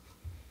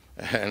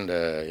 And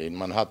in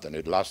Manhattan,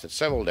 it lasted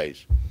several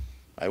days.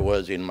 I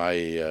was in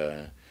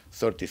my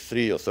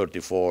 33 or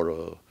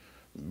 34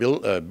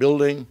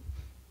 building.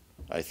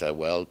 I thought,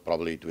 well,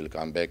 probably it will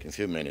come back in a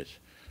few minutes.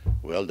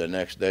 Well, the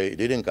next day, it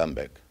didn't come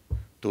back.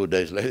 2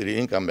 days later, it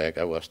didn't come back.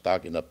 I was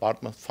stuck in the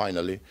apartment.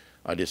 Finally,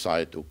 I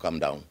decided to come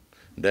down.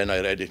 Then I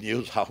read the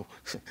news how,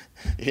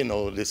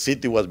 the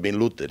city was being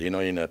looted,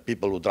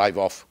 people who drive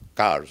off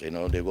cars, they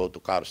go to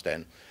car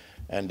stand.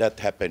 And that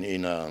happened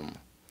in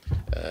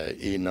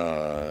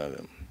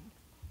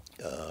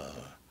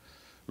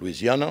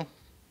Louisiana,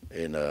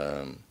 in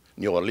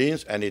New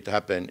Orleans, and it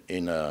happened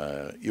in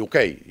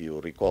UK,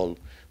 you recall,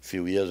 a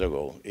few years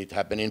ago. It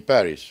happened in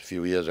Paris a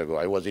few years ago.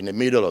 I was in the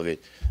middle of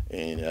it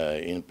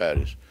in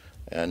Paris,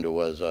 and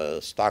was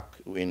stuck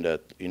in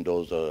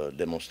those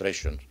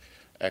demonstrations.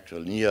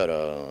 Actually, near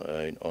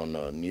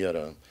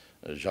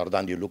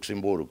Jardin du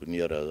Luxembourg,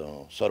 near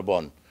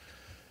Sorbonne.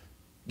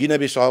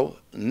 Guinea-Bissau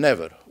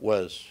never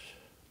was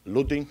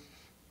looting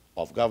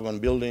of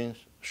government buildings,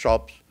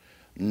 shops,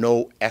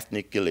 no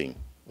ethnic killing,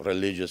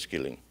 religious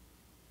killing.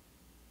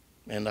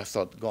 And I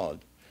thought, God,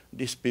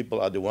 these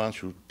people are the ones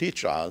who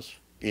teach us,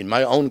 in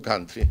my own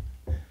country,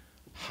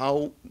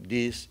 how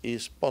this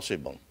is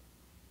possible.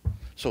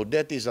 So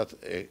that is an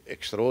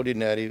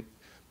extraordinary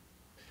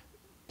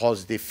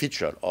positive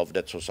feature of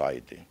that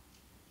society.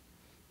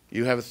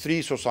 You have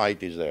 3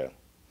 societies there.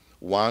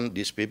 One,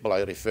 these people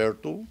I refer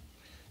to,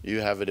 you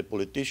have the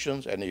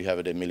politicians and you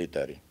have the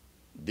military,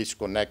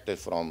 disconnected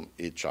from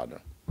each other.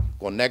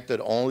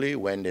 Connected only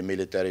when the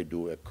military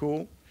do a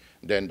coup,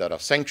 then there are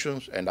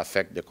sanctions and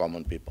affect the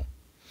common people.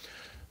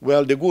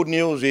 Well, the good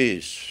news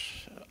is,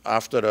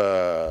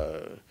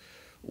 after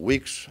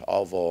weeks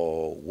of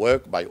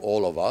work by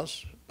all of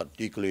us,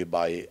 particularly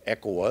by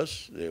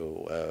ECOWAS, the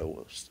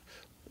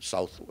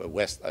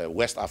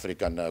West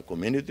African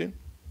community,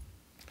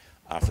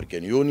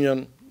 African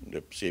Union,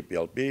 the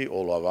CPLP,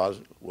 all of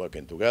us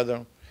working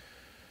together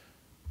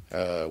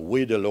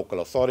with the local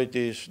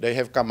authorities. They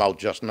have come out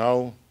just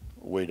now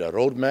with a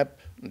roadmap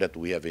that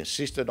we have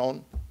insisted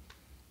on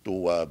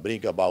to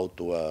bring about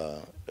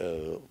to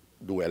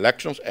do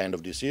elections end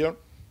of this year,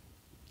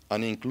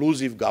 an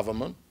inclusive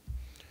government.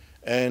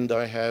 And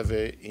I have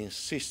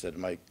insisted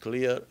my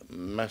clear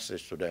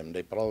message to them.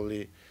 They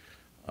probably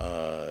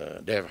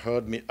they have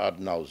heard me ad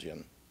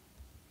nauseum.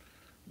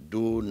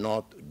 Do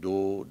not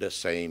do the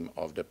same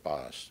of the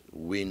past.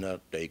 Winner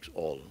takes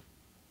all.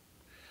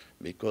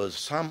 Because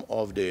some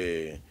of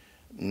the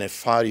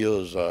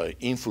nefarious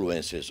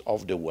influences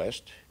of the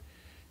West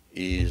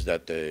is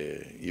that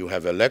you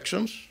have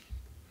elections,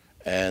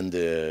 and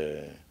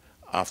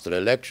after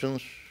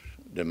elections,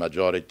 the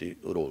majority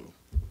rule.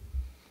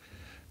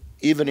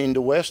 Even in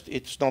the West,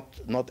 it's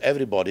not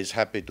everybody is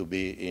happy to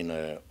be in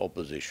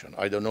opposition.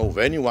 I don't know of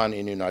anyone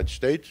in the United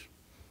States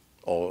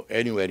or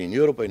anywhere in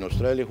Europe or in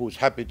Australia who's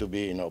happy to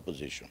be in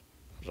opposition.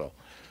 So,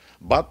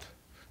 but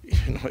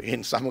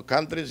in some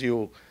countries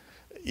you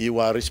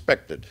are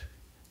respected.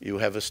 You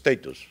have a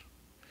status.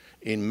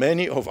 In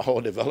many of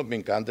our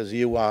developing countries,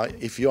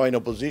 if you are in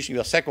opposition, you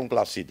are a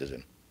second-class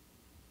citizen.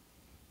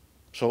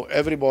 So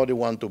everybody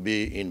wants to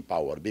be in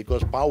power,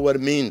 because power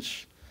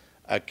means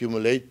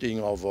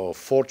accumulating of a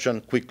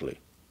fortune quickly.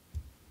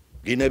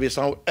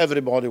 Guinea-Bissau,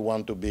 everybody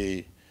wants to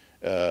be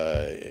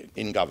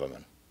in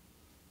government.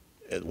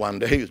 One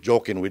day,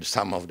 joking with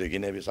some of the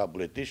Guinea-Bissau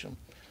politicians,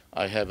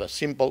 I have a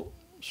simple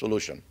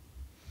solution.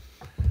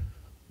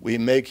 We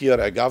make here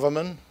a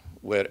government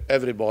where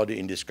everybody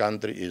in this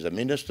country is a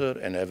minister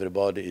and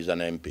everybody is an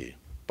MP.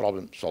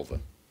 Problem solved.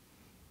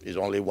 It's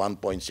only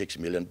 1.6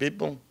 million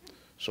people,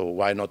 so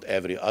why not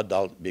every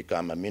adult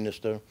become a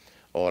minister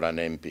or an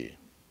MP?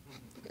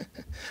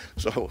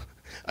 So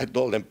I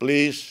told them,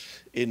 please,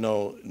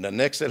 the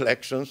next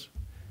elections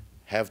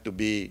have to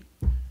be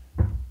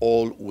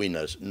all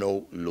winners,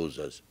 no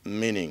losers,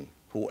 meaning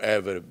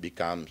whoever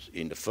becomes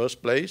in the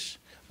first place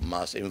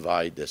must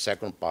invite the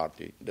second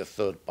party, the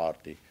third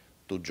party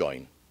to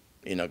join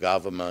in a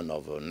government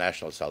of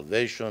national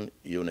salvation,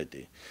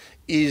 unity.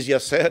 Easier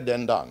said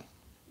than done.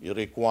 You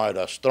require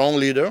a strong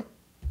leader,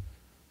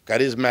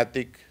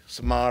 charismatic,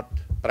 smart,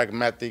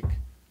 pragmatic,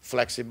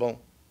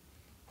 flexible,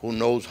 who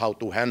knows how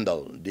to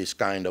handle this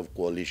kind of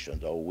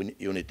coalitions or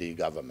unity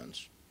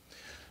governments.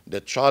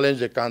 The challenges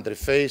the country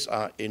faces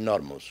are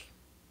enormous.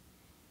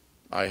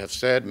 I have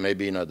said,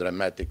 maybe in a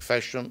dramatic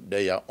fashion,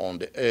 they are on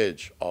the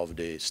edge of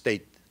the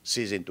state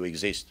ceasing to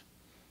exist.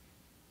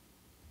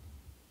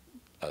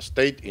 A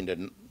state, in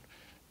the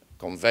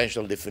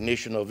conventional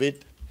definition of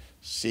it,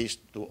 ceased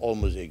to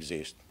almost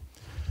exist.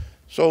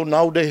 So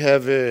now we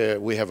have a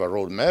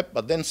roadmap,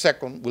 but then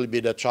second will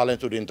be the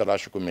challenge to the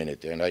international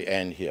community, and I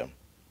end here.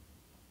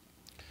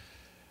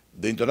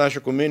 The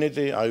international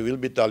community, I will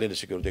be telling the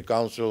Security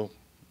Council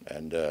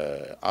and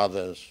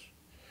others,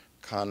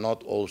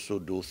 cannot also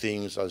do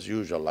things as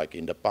usual, like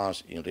in the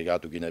past in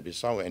regard to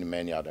Guinea-Bissau and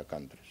many other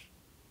countries.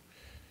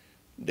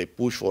 They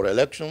push for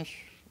elections.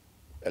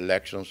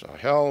 Elections are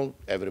held,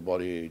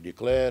 everybody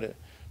declare,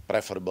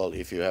 preferable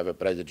if you have a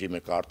President Jimmy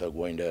Carter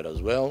going there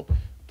as well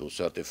to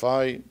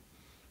certify.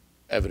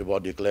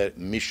 Everybody declare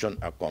mission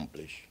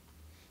accomplished.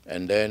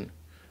 And then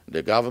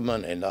the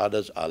government and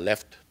others are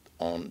left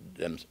on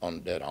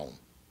their own.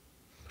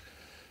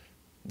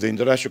 The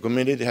international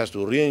community has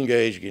to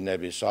re-engage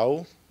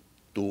Guinea-Bissau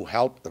to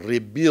help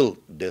rebuild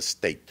the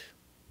state.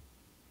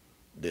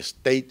 The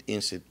state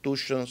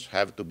institutions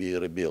have to be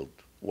rebuilt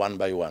one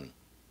by one.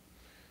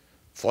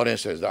 For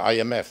instance, the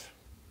IMF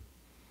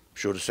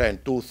should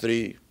send 2,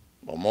 3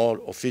 or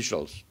more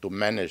officials to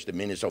manage the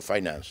Minister of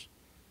Finance,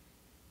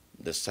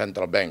 the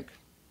Central Bank,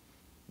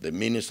 the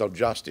Minister of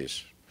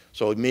Justice.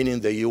 So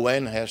meaning the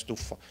UN has to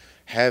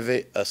have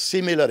a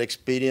similar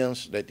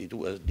experience that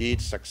it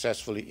did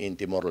successfully in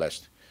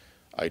Timor-Leste.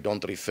 I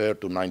don't refer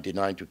to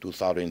 1999 to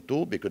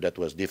 2002 because that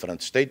was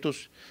different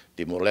status.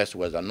 Timor-Leste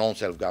was a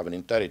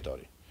non-self-governing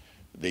territory.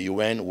 The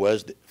UN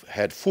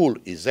had full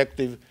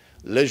executive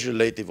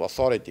legislative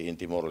authority in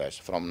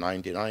Timor-Leste from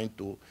 1999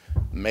 to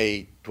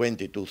May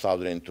 20,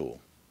 2002.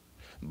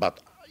 But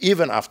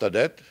even after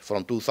that,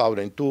 from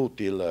 2002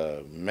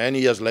 till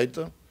many years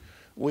later,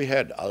 we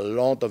had a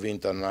lot of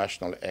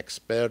international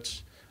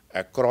experts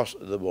across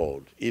the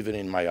board, even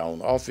in my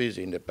own office,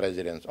 in the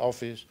President's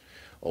office,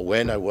 or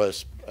when I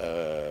was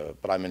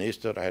Prime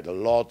Minister, I had a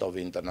lot of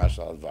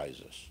international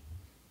advisors.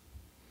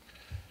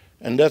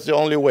 And that's the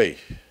only way,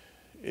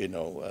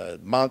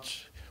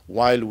 much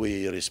while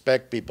we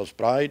respect people's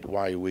pride,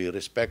 while we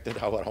respected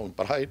our own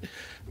pride,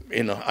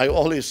 I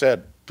always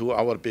said to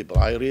our people,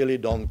 I really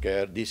don't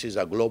care. This is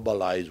a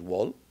globalized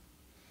world.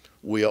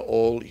 We are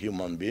all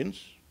human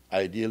beings.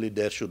 Ideally,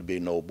 there should be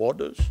no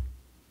borders.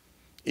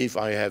 If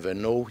I have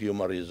no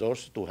human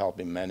resource to help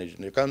me manage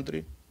the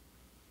country,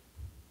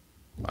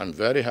 I'm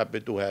very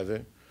happy to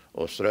have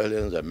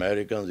Australians,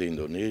 Americans,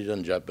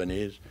 Indonesians,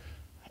 Japanese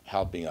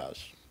helping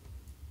us.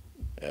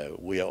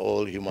 We are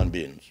all human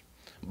beings.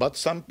 But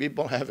some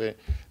people have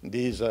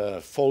these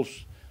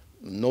false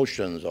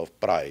notions of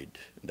pride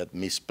that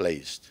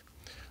misplaced.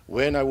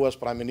 When I was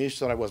Prime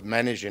Minister, I was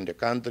managing the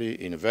country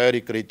in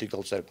very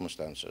critical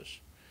circumstances.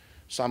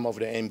 Some of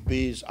the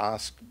MPs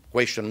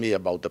questioned me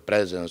about the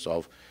presence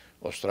of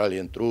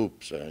Australian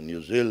troops in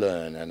New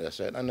Zealand, and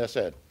I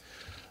said,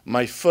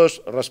 my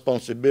first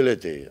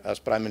responsibility as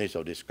Prime Minister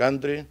of this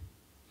country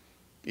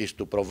is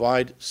to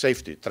provide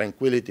safety,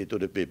 tranquility to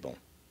the people.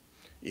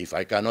 If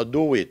I cannot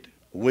do it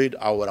with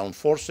our own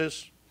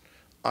forces,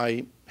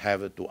 I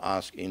have to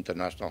ask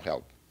international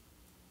help.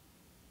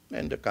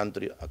 And the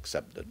country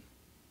accepted.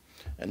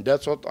 And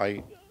that's what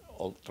I'm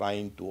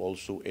trying to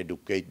also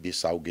educate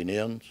Bissau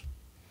Guineans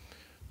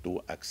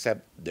to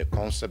accept the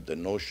concept, the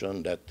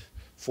notion that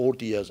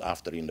 40 years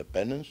after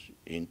independence,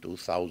 in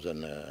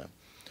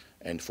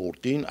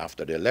 2014,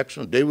 after the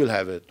election, they will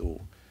have to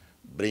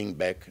bring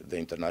back the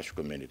international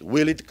community.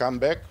 Will it come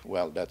back?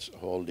 Well, that's a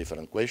whole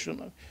different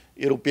question.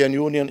 European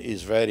Union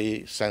is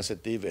very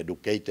sensitive,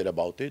 educated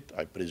about it.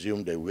 I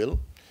presume they will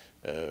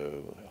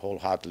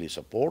wholeheartedly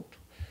support.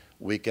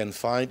 We can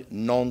find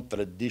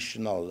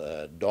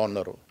non-traditional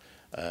donor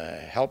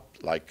help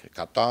like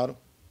Qatar,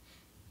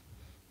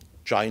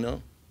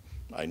 China.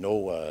 I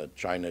know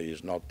China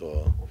is not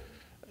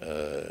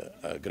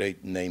a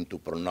great name to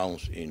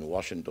pronounce in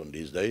Washington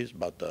these days,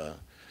 but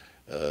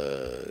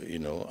you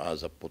know,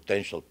 as a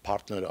potential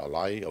partner,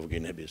 ally of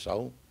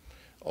Guinea-Bissau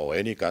or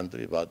any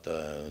country, but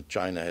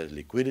China has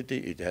liquidity,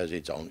 it has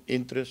its own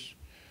interests,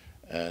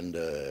 and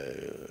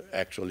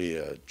actually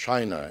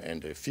China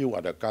and a few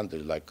other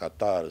countries like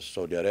Qatar,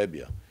 Saudi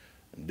Arabia,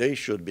 they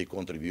should be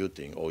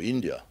contributing, or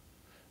India,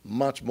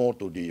 much more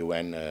to the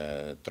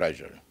UN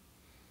treasury.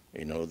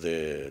 You know,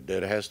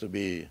 there has to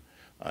be,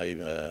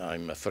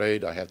 I'm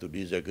afraid I have to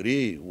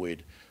disagree with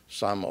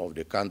some of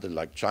the countries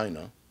like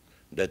China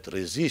that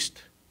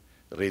resist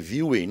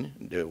reviewing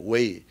the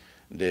way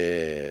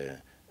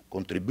the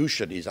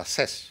contribution is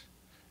assessed.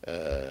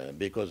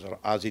 Because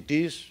as it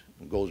is,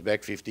 goes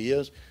back 50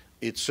 years,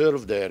 it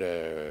served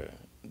their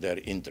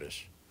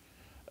interests.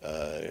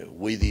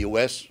 With the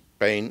US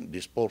paying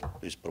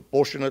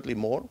disproportionately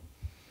more,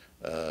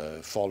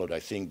 followed I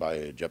think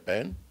by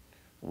Japan,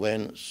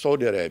 when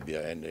Saudi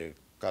Arabia and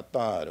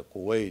Qatar,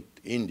 Kuwait,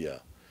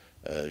 India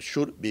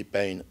should be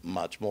paying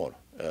much more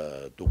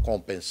to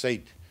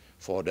compensate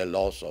for the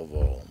loss of.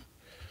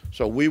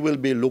 So we will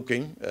be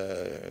looking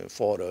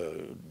for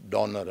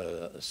donor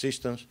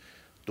assistance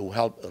to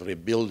help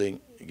rebuilding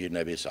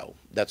Guinea-Bissau.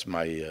 That's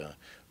my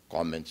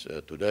comments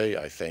today.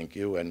 I thank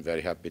you and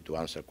very happy to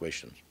answer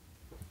questions.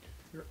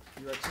 Your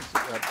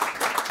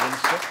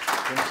Excellency,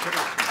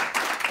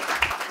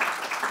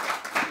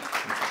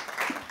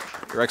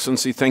 Your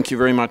Excellency, thank you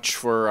very much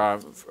for,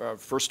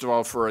 first of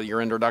all, for your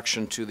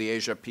introduction to the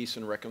Asia Peace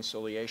and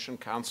Reconciliation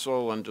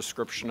Council and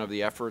description of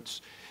the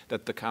efforts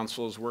that the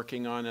Council is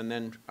working on, and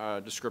then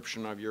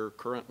description of your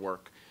current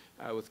work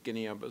with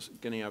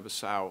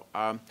Guinea-Bissau.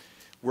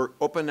 We're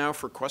open now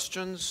for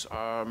questions.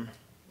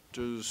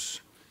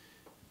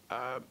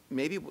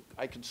 Maybe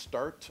I could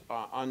start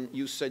on,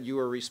 you said you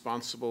were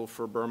responsible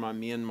for Burma,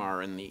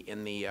 Myanmar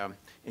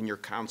in your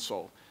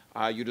council.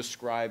 You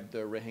described the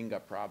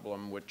Rohingya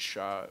problem, which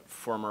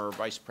former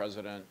Vice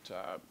President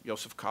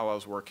Joseph Kala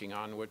is working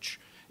on, which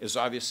is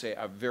obviously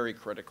a very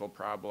critical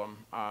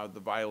problem, the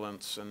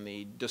violence and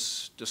the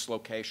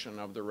dislocation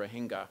of the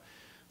Rohingya.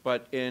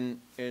 But in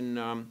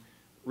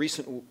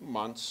recent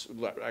months,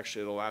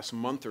 actually the last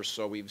month or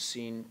so, we've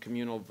seen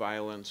communal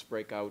violence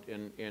break out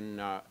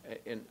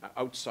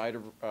outside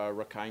of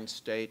Rakhine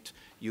State.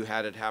 You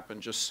had it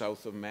happen just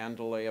south of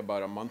Mandalay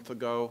about a month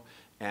ago.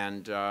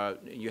 And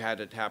you had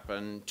it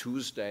happen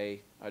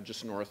Tuesday,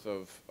 just north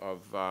of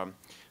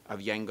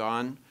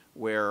Yangon,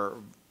 where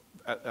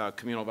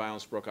communal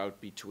violence broke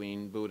out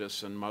between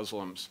Buddhists and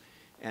Muslims.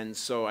 And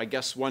so I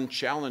guess one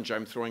challenge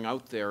I'm throwing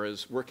out there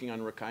is working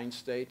on Rakhine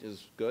State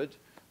is good,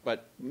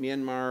 but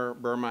Myanmar,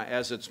 Burma,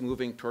 as it's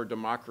moving toward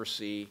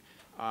democracy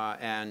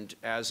and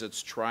as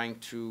it's trying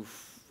to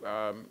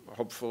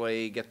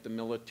hopefully get the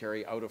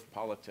military out of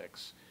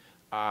politics,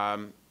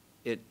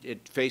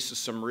 it faces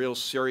some real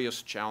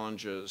serious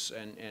challenges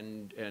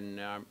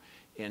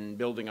in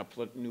building a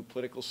new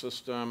political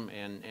system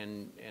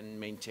and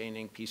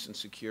maintaining peace and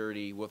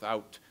security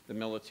without the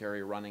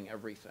military running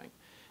everything.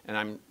 And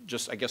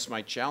I guess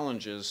my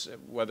challenge is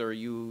whether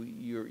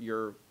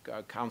your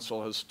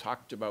council has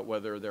talked about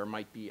whether there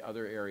might be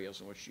other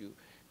areas in which you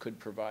could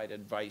provide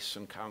advice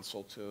and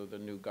counsel to the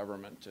new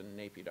government in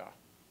Naypyidaw.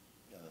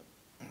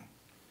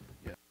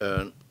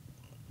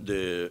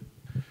 The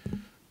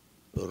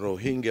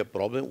Rohingya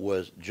problem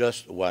was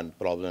just one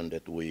problem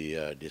that we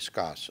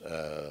discussed,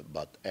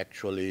 but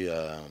actually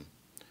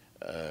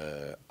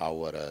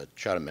our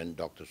chairman,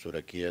 Dr.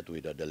 Surakiat,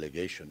 with a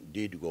delegation,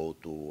 did go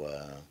to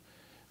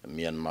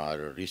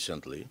Myanmar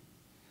recently,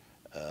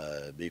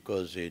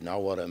 because in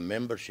our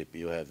membership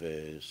you have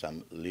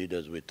some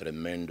leaders with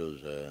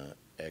tremendous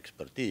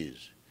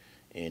expertise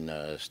in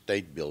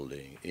state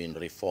building, in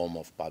reform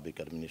of public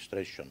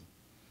administration.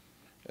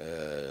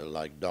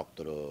 Like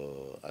Dr.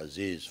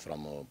 Aziz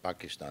from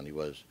Pakistan, he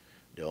was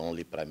the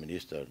only prime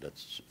minister that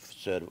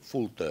served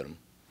full term,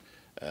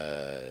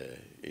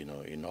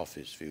 in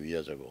office a few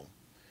years ago,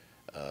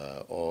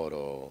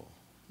 or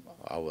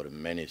our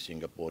many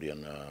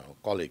Singaporean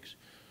colleagues.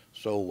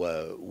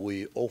 So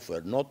we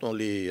offered not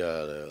only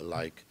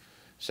like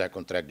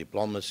second track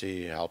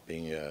diplomacy,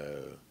 helping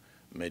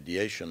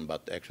mediation,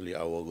 but actually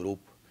our group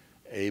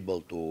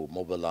able to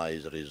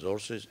mobilize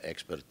resources,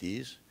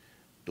 expertise,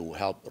 to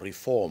help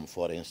reform,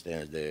 for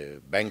instance,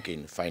 the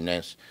banking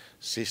finance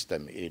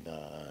system in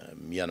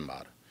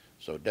Myanmar.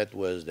 So that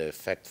was the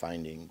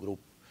fact-finding group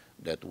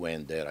that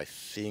went there. I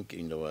think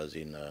it was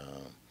in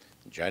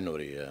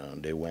January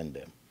they went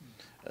there.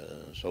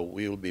 So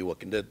we will be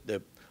working.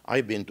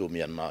 I've been to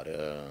Myanmar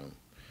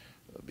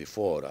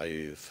before.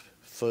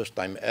 First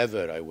time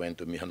ever I went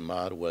to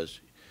Myanmar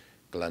was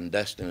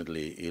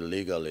clandestinely,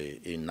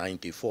 illegally in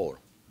 '94.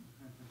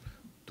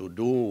 To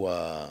do,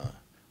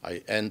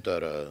 I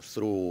entered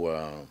through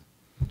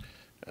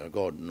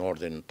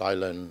northern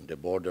Thailand, the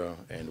border,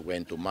 and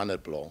went to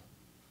Manipur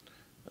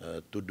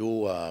to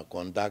do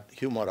conduct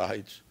human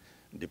rights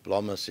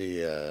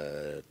diplomacy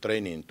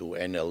training to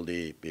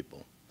NLD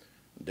people.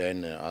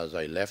 Then, as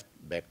I left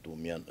back to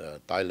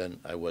Thailand,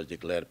 I was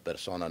declared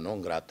persona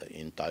non grata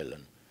in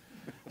Thailand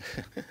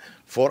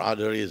for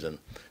other reasons.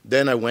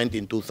 Then I went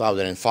in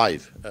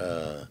 2005,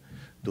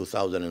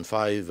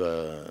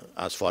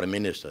 as foreign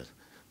minister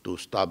to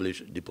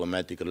establish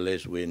diplomatic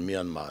relations with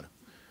Myanmar.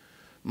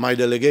 My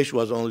delegation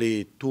was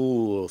only 2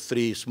 or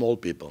 3 small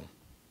people,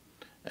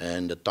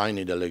 and a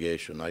tiny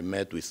delegation. I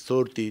met with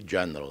 30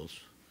 generals.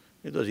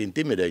 It was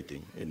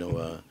intimidating, you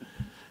know.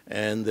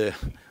 And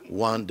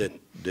one,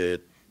 the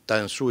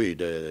Tan Sui,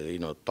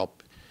 the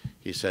top,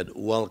 he said,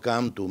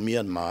 "Welcome to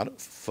Myanmar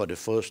for the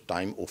first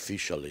time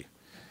officially,"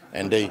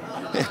 and they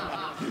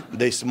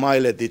they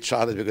smiled at each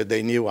other because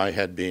they knew I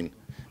had been,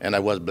 and I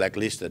was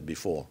blacklisted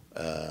before.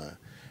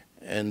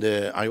 And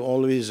I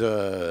always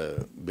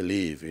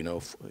believe, you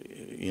know,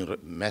 in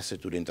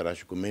message to the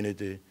international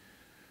community,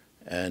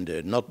 and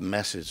not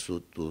message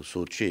to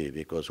Suu Kyi,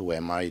 because who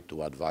am I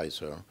to advise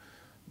her?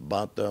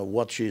 But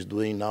what she's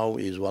doing now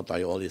is what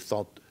I always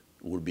thought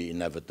would be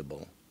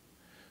inevitable.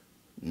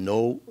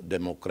 No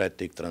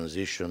democratic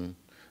transition,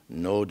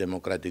 no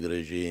democratic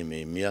regime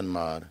in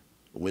Myanmar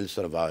will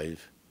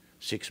survive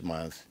 6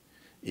 months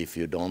if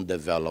you don't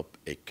develop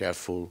a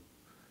careful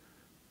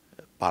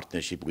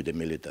partnership with the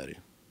military.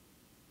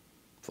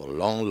 For a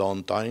long,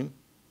 long time,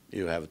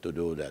 you have to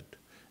do that.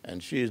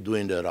 And she is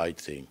doing the right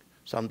thing.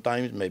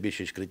 Sometimes maybe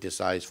she's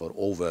criticized for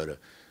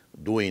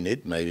overdoing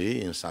it,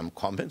 maybe in some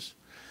comments.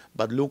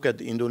 But look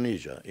at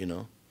Indonesia, you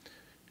know.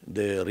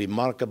 The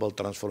remarkable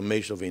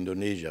transformation of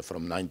Indonesia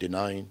from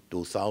 99,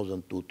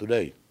 2000 to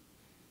today.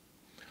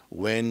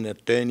 When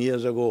 10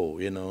 years ago,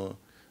 you know,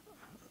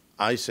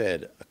 I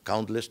said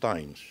countless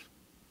times,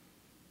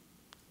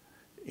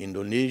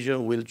 Indonesia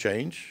will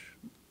change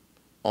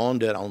on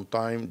their own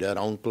time, their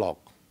own clock.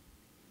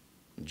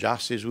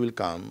 Justice will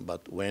come,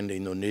 but when the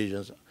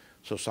Indonesian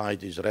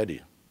society is ready.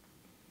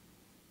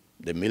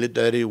 The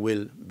military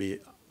will be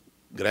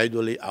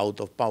gradually out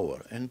of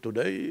power. And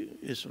today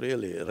is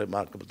really a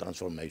remarkable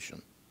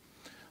transformation.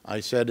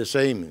 I said the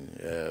same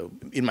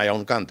in my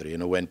own country, you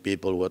know, when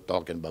people were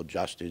talking about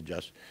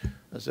justice,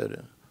 I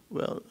said,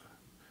 well,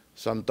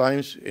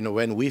 sometimes, you know,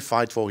 when we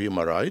fight for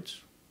human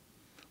rights,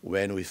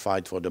 when we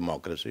fight for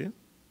democracy,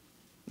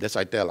 that's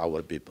I tell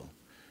our people,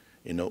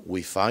 you know,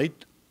 we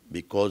fight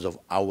because of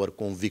our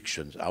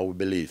convictions, our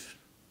belief.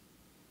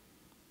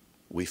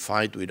 We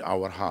fight with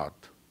our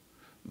heart,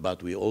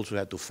 but we also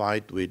have to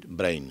fight with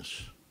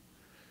brains.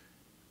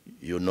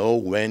 You know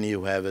when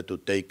you have to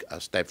take a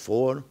step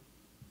forward,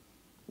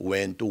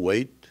 when to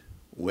wait,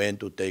 when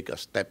to take a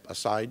step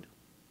aside.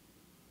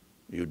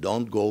 You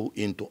don't go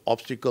into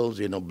obstacles,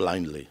 you know,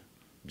 blindly,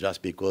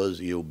 just because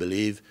you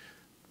believe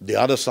the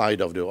other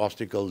side of the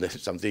obstacle,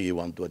 there's something you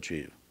want to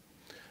achieve.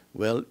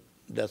 Well,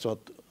 that's what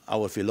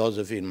our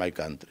philosophy in my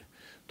country.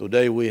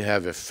 Today we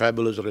have a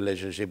fabulous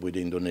relationship with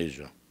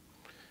Indonesia.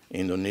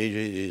 Indonesia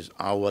is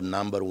our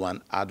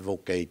 #1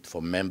 advocate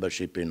for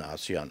membership in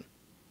ASEAN.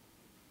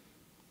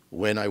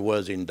 When I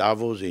was in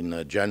Davos in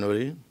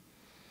January,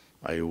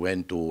 I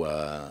went to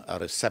a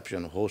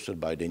reception hosted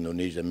by the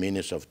Indonesian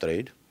Minister of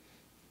Trade.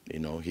 You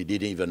know, he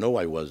didn't even know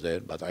I was there,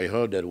 but I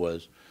heard there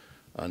was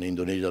an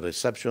Indonesian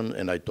reception,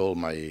 and I told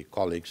my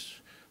colleagues,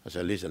 I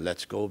said, listen,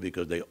 let's go,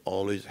 because they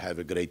always have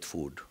a great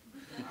food.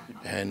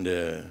 And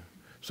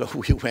so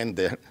we went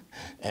there,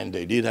 and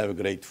they did have a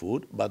great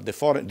food, but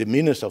the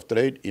Minister of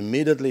Trade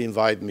immediately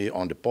invited me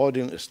on the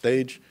podium,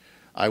 stage.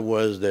 I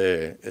was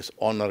the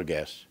honored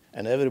guest,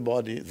 and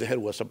everybody there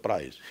was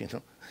surprised, you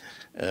know.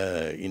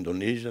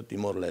 Indonesia,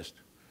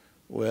 Timor-Leste.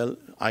 Well,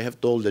 I have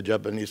told the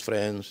Japanese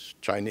friends,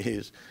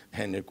 Chinese,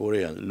 and the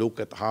Koreans, look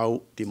at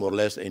how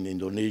Timor-Leste and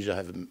Indonesia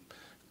have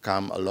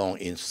come along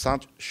in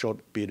such short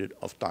period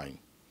of time.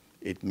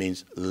 It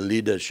means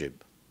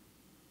leadership.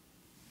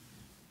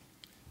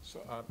 So,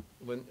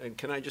 Lynn, and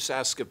can I just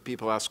ask if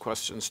people ask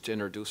questions to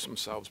introduce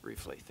themselves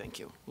briefly? Thank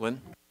you.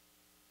 Lynn?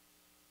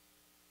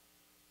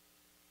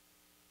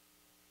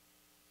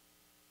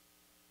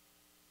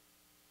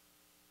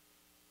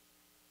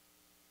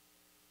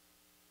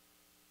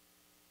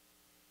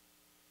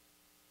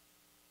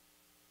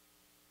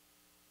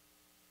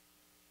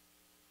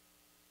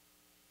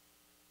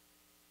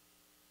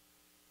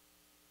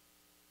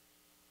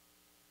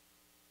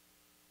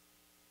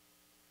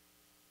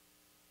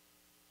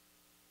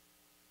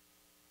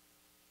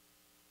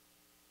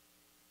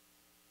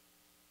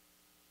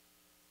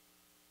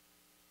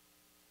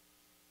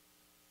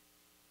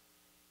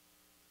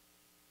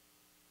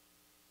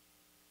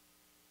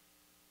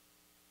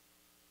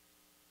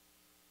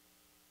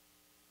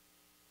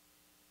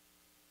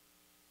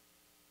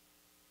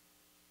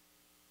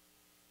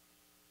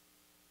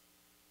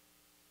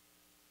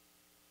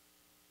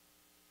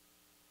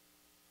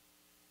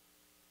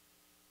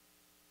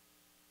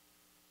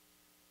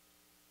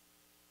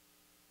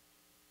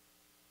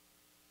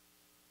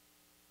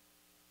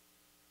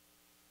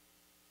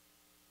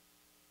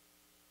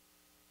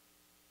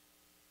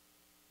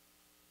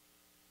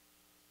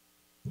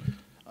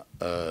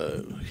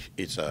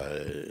 it's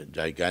a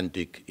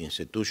gigantic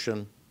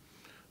institution.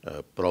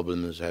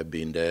 Problems have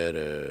been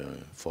there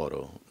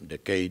for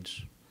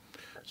decades.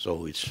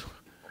 So it's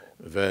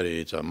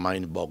a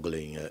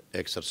mind-boggling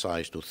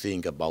exercise to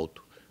think about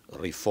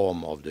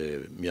reform of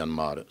the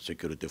Myanmar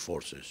security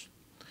forces.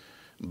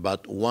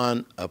 But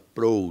one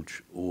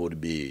approach would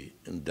be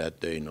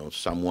that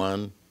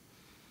someone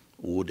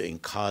would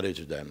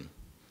encourage them,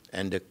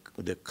 and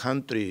the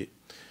country,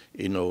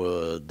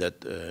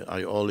 that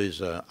I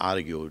always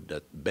argue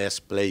that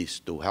best place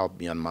to help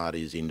Myanmar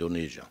is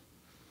Indonesia.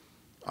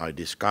 I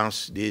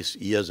discussed this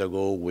years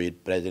ago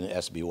with President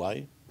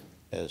SBY,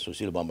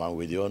 Susilo Bambang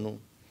Yudhoyono.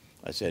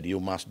 I said,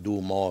 you must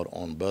do more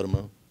on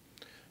Burma.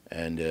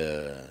 And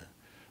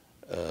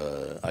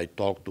I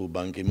talked to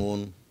Ban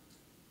Ki-moon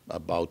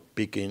about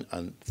picking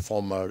a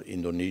former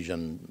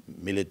Indonesian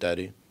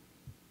military,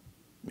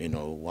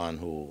 one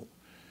who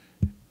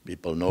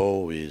people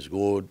know is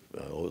good,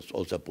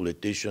 also a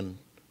politician,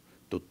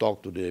 to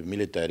talk to the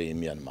military in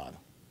Myanmar.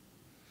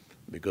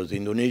 Because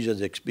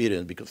Indonesia's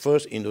experience, because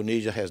first,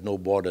 Indonesia has no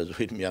borders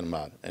with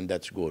Myanmar, and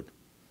that's good.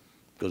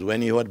 Because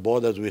when you have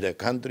borders with a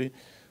country,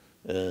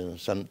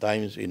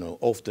 sometimes,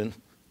 often,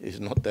 it's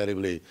not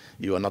terribly,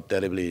 you are not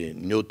terribly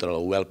neutral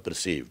or well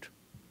perceived.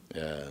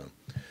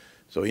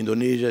 So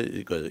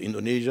because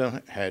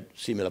Indonesia had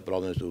similar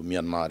problems to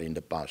Myanmar in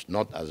the past,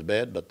 not as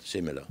bad, but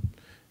similar.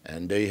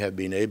 And they have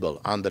been able,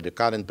 under the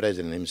current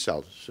president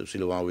himself,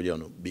 Susilo Bambang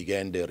Yudhoyono,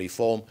 began the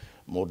reform,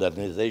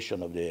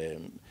 modernization of the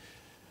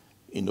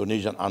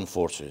Indonesian armed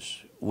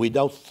forces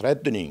without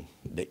threatening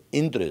the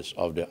interests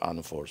of the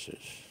armed forces.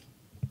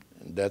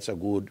 And that's a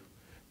good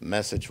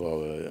message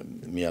for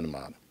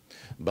Myanmar.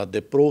 But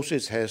the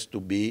process has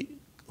to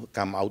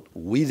come out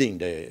within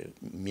the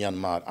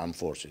Myanmar armed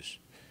forces.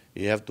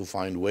 You have to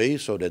find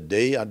ways so that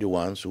they are the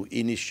ones who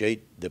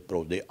initiate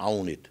they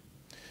own it.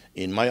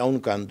 In my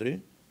own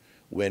country,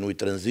 when we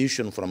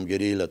transitioned from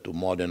guerrilla to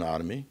modern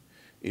army,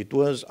 it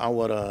was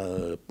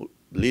our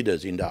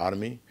leaders in the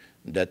army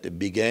that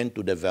began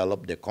to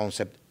develop the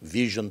concept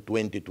Vision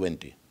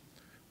 2020,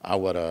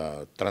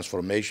 our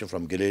transformation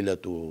from guerrilla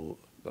to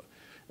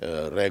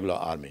regular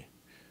army.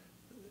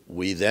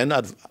 We then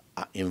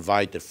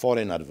invited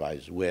foreign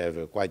advisors. We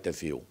have quite a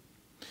few.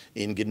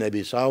 In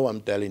Guinea-Bissau,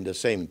 I'm telling the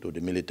same to the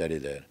military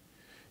there.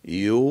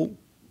 You,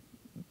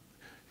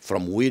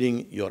 from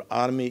within your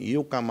army,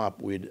 you come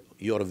up with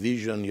your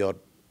vision,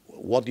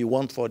 what you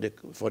want for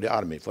the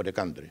army, for the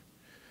country.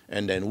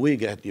 And then we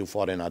get you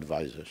foreign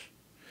advisors.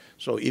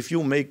 So if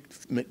you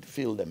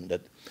feel them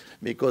that,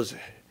 because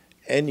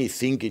any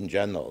thinking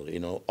general,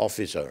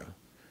 officer,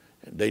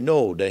 they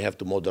know they have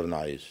to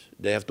modernize.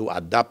 They have to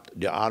adapt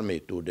the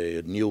army to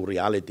the new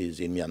realities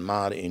in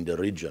Myanmar, in the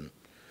region.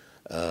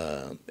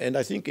 And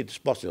I think it's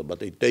possible,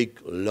 but it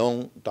takes a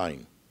long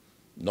time.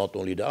 Not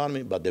only the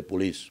army, but the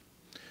police.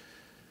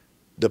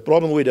 The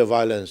problem with the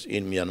violence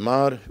in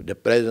Myanmar, the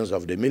presence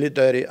of the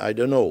military, I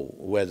don't know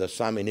whether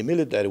some in the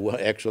military were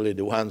actually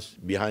the ones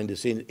behind the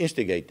scenes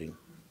instigating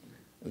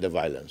the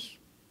violence.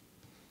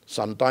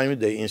 Sometimes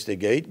they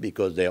instigate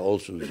because they're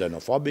also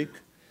xenophobic,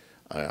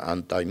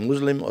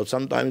 anti-Muslim, or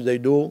sometimes they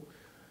do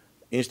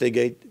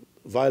instigate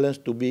violence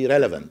to be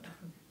relevant.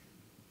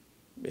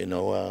 In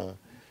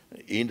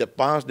the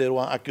past, there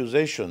were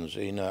accusations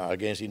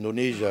against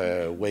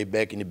Indonesia way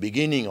back in the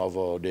beginning of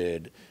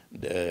the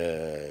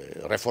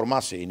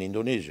Reformasi in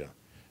Indonesia.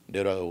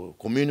 There are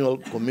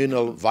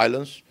communal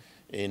violence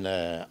in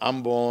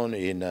Ambon,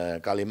 in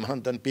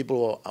Kalimantan.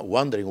 People were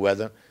wondering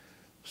whether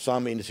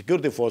some in the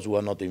security force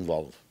were not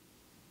involved.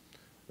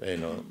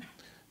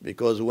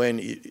 Because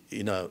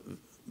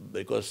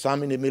because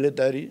some in the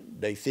military,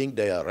 they think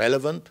they are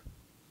relevant,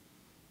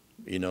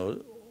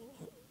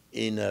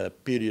 in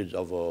periods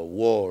of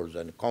wars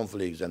and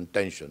conflicts and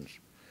tensions.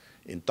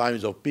 In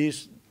times of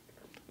peace,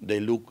 they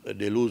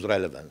lose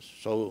relevance.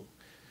 So,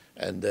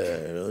 and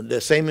the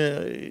same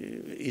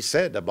is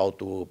said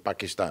about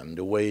Pakistan,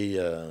 the way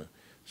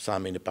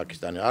some in the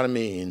Pakistani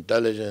army,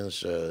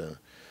 intelligence.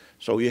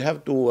 So you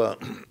have to,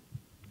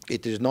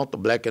 it is not a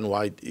black and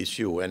white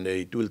issue, and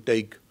it will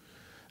take,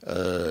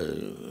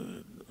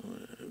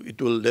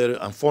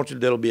 unfortunately,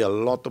 there will be a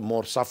lot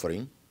more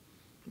suffering,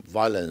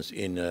 violence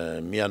in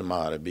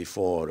Myanmar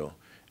before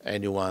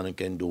anyone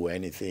can do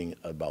anything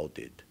about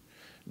it.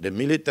 The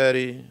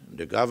military,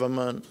 the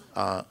government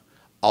are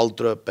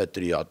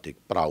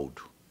ultra-patriotic, proud.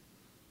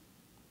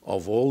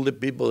 Of all the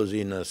peoples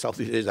in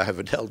Southeast Asia I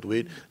have dealt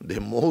with, the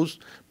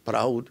most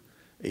proud,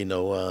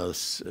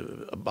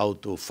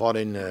 about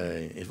foreign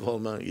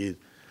involvement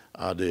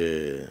are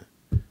the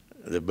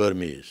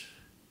Burmese.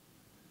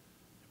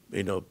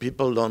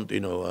 People don't,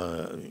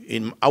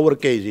 in our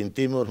case, in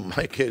Timor,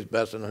 my case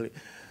personally,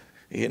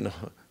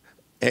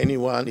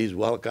 anyone is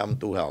welcome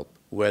to help.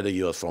 Whether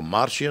you're from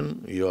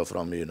Martian, you're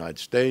from the United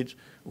States,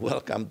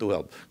 welcome to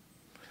help.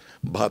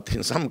 But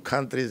in some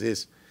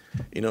countries,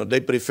 they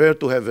prefer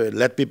to have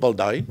let people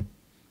die,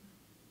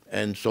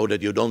 and so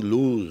that you don't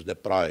lose the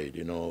pride,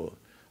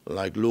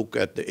 Like look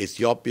at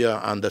Ethiopia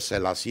under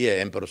Selassie,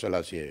 Emperor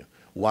Selassie.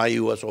 Why he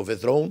was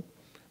overthrown?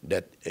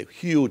 that a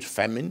huge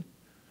famine,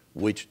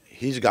 which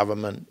his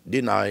government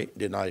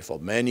denied for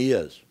many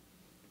years,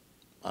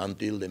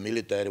 until the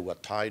military were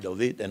tired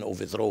of it and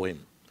overthrew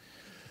him.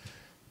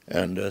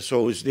 And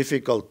so it's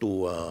difficult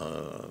to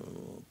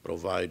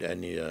provide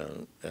any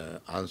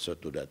answer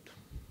to that.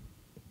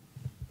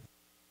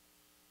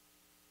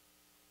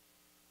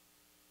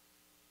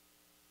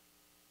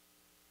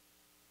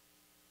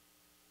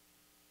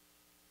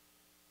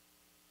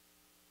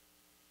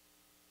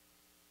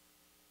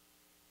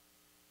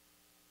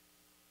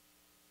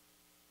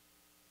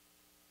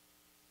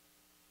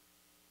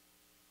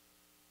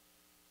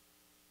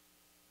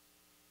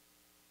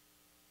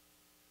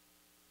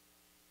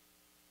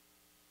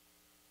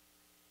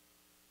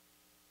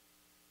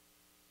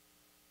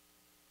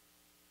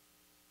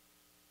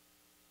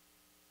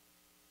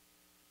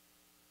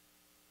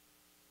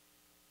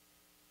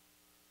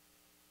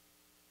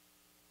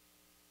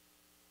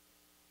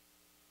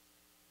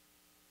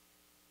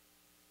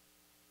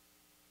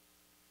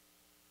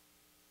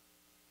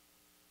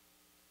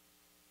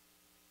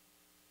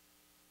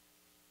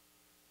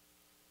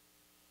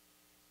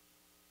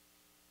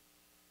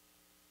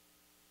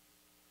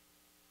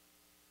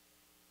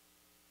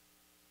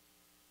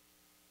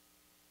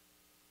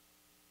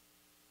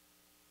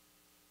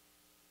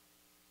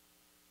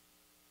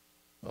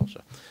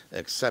 Also,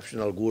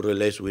 exceptional good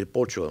relations with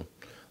Portugal,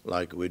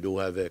 like we do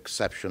have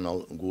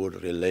exceptional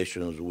good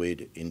relations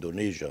with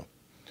Indonesia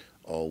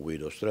or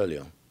with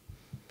Australia.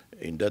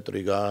 In that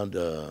regard,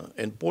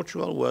 and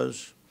Portugal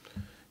was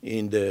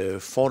in the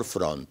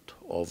forefront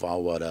of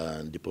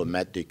our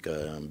diplomatic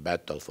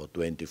battle for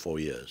 24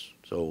 years.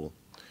 So,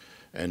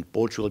 and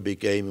Portugal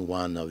became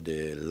one of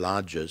the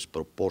largest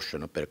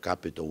proportional per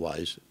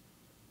capita-wise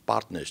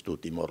partners to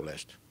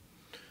Timor-Leste.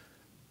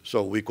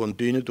 So we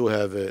continue to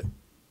have a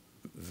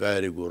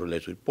very good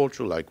relation with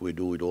Portugal, like we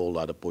do with all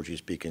other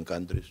Portuguese-speaking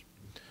countries.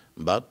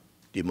 But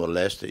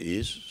Timor-Leste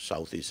is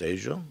Southeast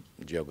Asia,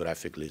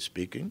 geographically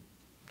speaking,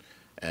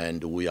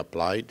 and we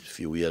applied a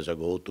few years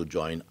ago to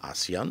join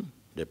ASEAN.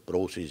 The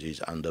process is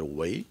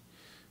underway,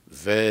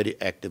 very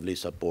actively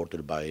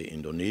supported by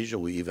Indonesia.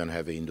 We even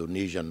have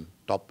Indonesian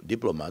top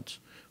diplomats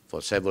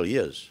for several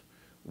years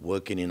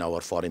working in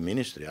our foreign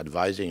ministry,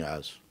 advising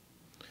us.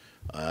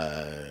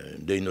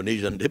 The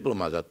Indonesian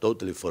diplomats are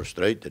totally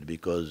frustrated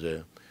because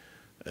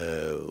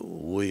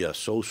we are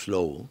so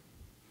slow,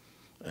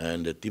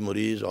 and the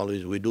Timorese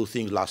always, we do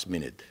things last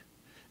minute.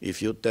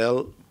 If you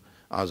tell,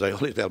 as I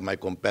always tell my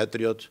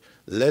compatriots,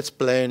 let's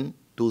plan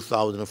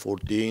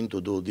 2014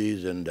 to do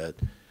this and that,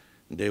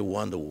 they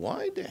wonder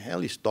why the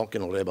hell is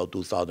talking already about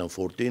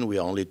 2014, we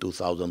are only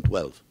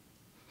 2012.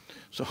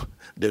 So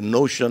the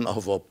notion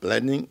of our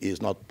planning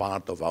is not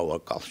part of our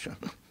culture.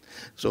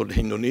 So the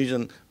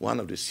Indonesian, one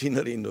of the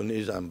senior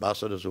Indonesian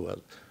ambassadors who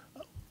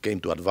came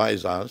to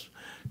advise us,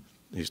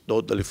 is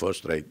totally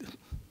frustrated.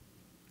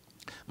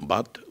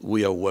 But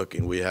we are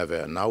working. We have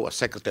now a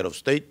Secretary of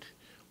State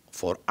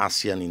for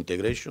ASEAN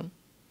integration.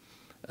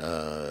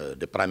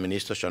 The Prime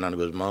Minister, Xanana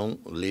Guzmão,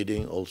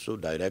 leading also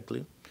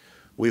directly.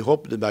 We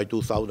hope that by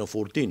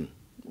 2014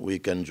 we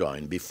can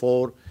join,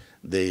 before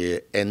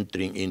the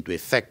entering into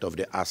effect of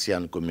the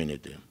ASEAN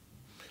community.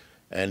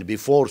 And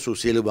before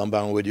Susilo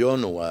Bambang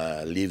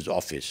Widiono leaves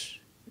office,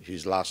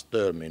 his last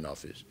term in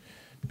office,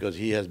 because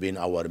he has been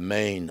our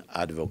main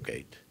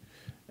advocate.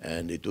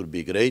 And it would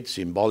be great,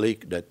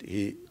 symbolic, that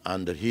he,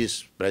 under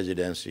his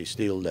presidency,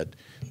 still that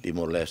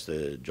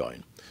Timor-Leste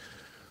join.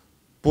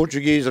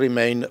 Portuguese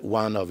remain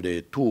one of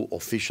the two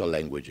official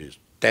languages.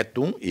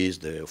 Tetum is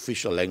the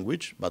official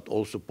language, but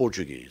also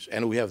Portuguese.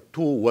 And we have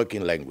two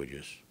working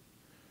languages.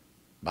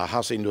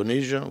 Bahasa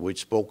Indonesia, which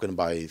is spoken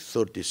by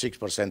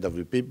 36% of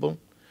the people,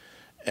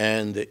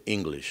 and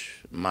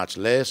English, much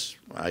less.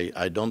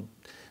 I don't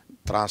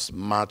trust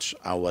much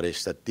our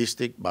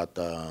statistic, but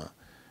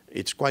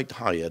it's quite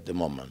high at the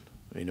moment.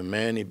 You know,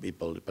 many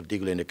people,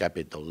 particularly in the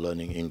capital,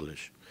 learning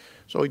English.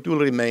 So it will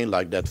remain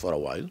like that for a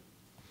while.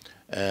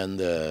 And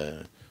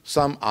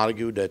some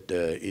argue that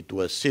it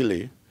was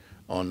silly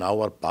on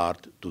our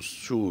part to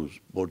choose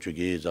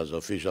Portuguese as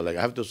official language.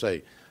 I have to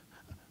say,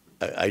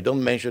 I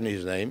don't mention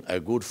his name, a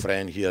good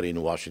friend here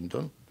in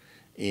Washington,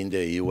 in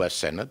the US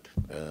Senate,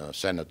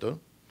 senator,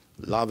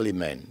 lovely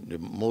man, the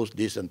most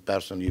decent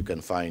person you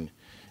can find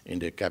in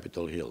the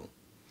Capitol Hill.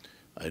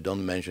 I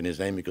don't mention his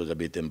name because it's a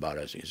bit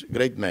embarrassing. He's a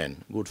great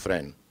man, good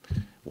friend.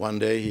 One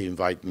day he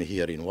invited me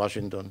here in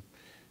Washington.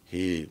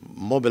 He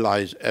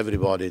mobilized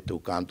everybody to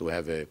come to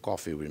have a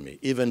coffee with me.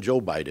 Even Joe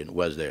Biden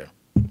was there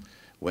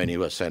when he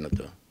was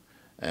senator,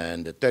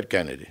 and Ted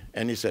Kennedy.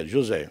 And he said,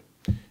 Jose,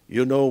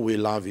 you know we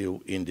love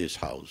you in this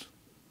house.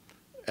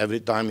 Every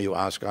time you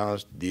ask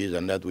us this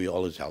and that, we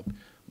always help.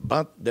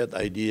 But that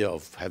idea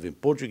of having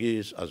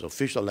Portuguese as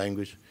official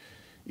language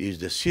is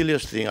the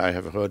silliest thing I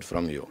have heard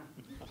from you.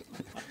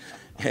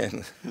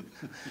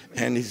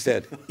 And he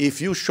said,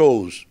 if you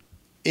chose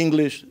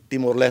English,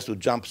 Timor-Leste would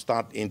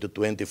jumpstart into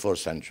 21st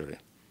century.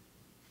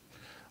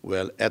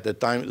 Well, at the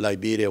time,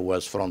 Liberia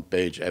was front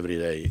page every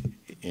day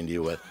in the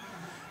US.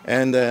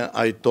 And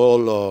I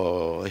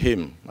told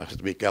him, I have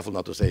to be careful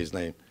not to say his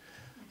name,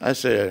 I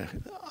say,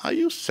 are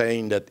you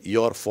saying that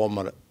your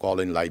former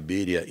colony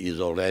Liberia is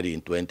already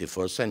in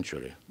 21st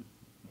century?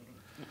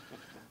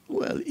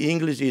 Well,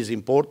 English is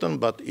important,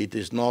 but it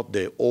is not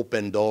the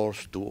open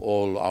doors to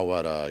all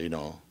our,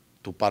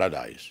 to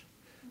paradise.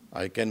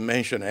 I can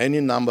mention any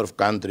number of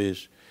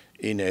countries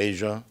in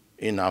Asia,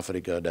 in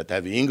Africa, that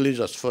have English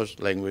as first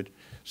language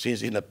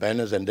since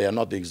independence, and they are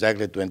not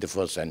exactly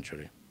 21st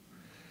century.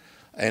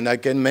 And I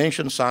can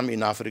mention some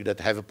in Africa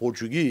that have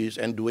Portuguese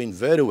and doing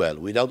very well,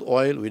 without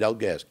oil, without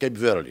gas. Cape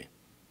Verde.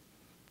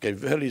 Cape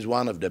Verde is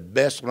one of the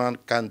best run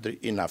countries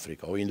in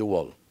Africa or in the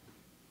world.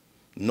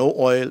 No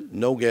oil,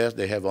 no gas,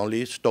 they have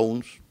only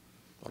stones,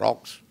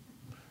 rocks,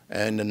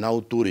 and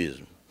now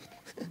tourism,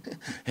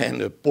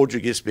 and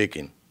Portuguese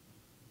speaking.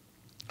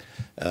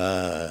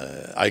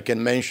 I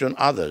can mention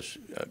others.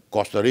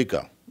 Costa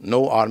Rica,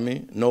 no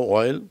army, no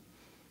oil,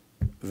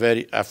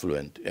 very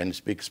affluent, and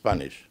speak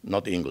Spanish,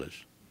 not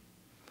English.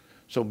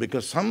 So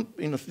because some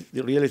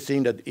really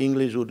think that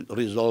English would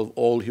resolve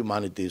all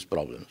humanity's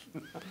problems.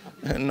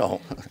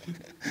 No,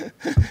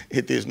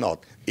 it is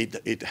not.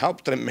 It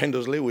helps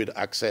tremendously with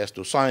access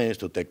to science,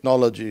 to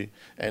technology,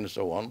 and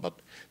so on. But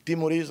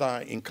Timorese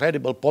are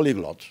incredible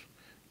polyglots.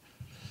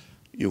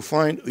 You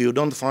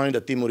don't find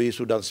a Timorese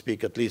who doesn't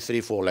speak at least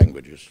 3-4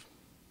 languages.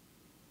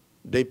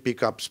 They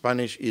pick up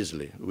Spanish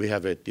easily. We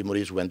have a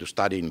Timorese who went to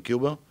study in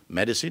Cuba,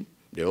 medicine.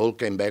 They all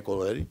came back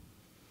already.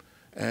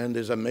 And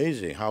it's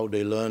amazing how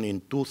they learn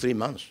in 2-3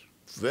 months.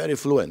 Very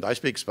fluent. I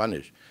speak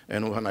Spanish.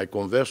 And when I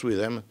converse with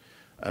them,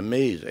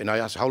 amazed. And I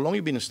ask, how long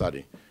you been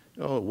studying?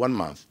 Oh, 1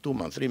 month, 2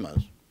 months, 3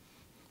 months.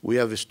 We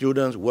have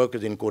students,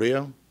 workers in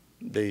Korea.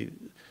 They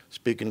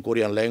speak in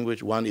Korean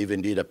language. One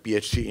even did a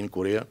PhD in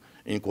Korea,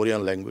 in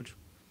Korean language.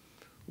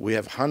 We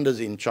have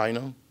hundreds in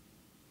China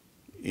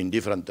in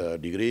different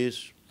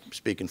degrees,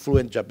 speaking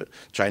fluent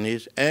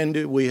Chinese.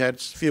 And we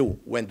had few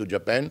went to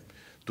Japan,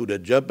 to the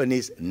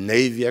Japanese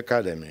Navy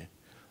Academy.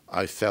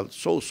 I felt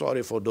so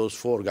sorry for those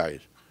 4 guys.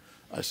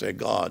 I said,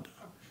 God,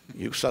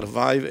 you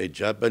survive a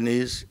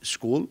Japanese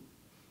school,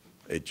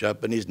 a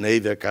Japanese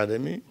Navy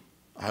Academy,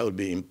 I will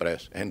be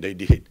impressed. And they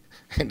did.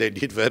 And they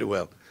did very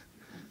well.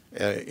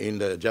 In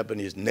the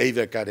Japanese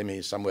Navy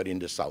Academy somewhere in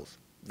the south.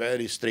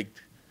 Very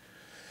strict.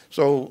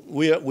 So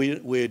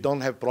we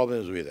don't have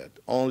problems with that.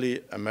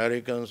 Only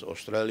Americans,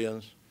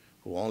 Australians,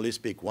 who only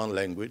speak 1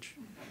 language,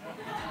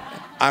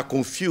 are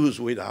confused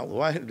with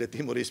why the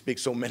Timorese speak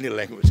so many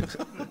languages.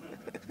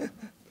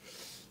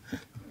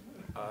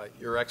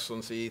 Your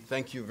Excellency,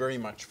 thank you very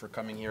much for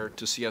coming here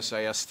to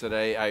CSIS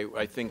today.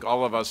 I think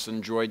all of us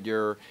enjoyed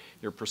your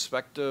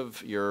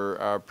perspective,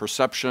 your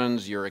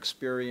perceptions, your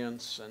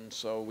experience, and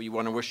so we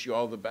want to wish you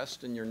all the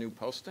best in your new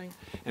posting,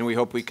 and we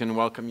hope we can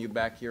welcome you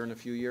back here in a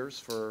few years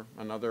for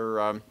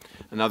another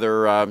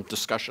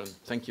discussion.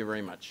 Thank you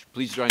very much.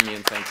 Please join me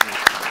in thanking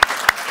you.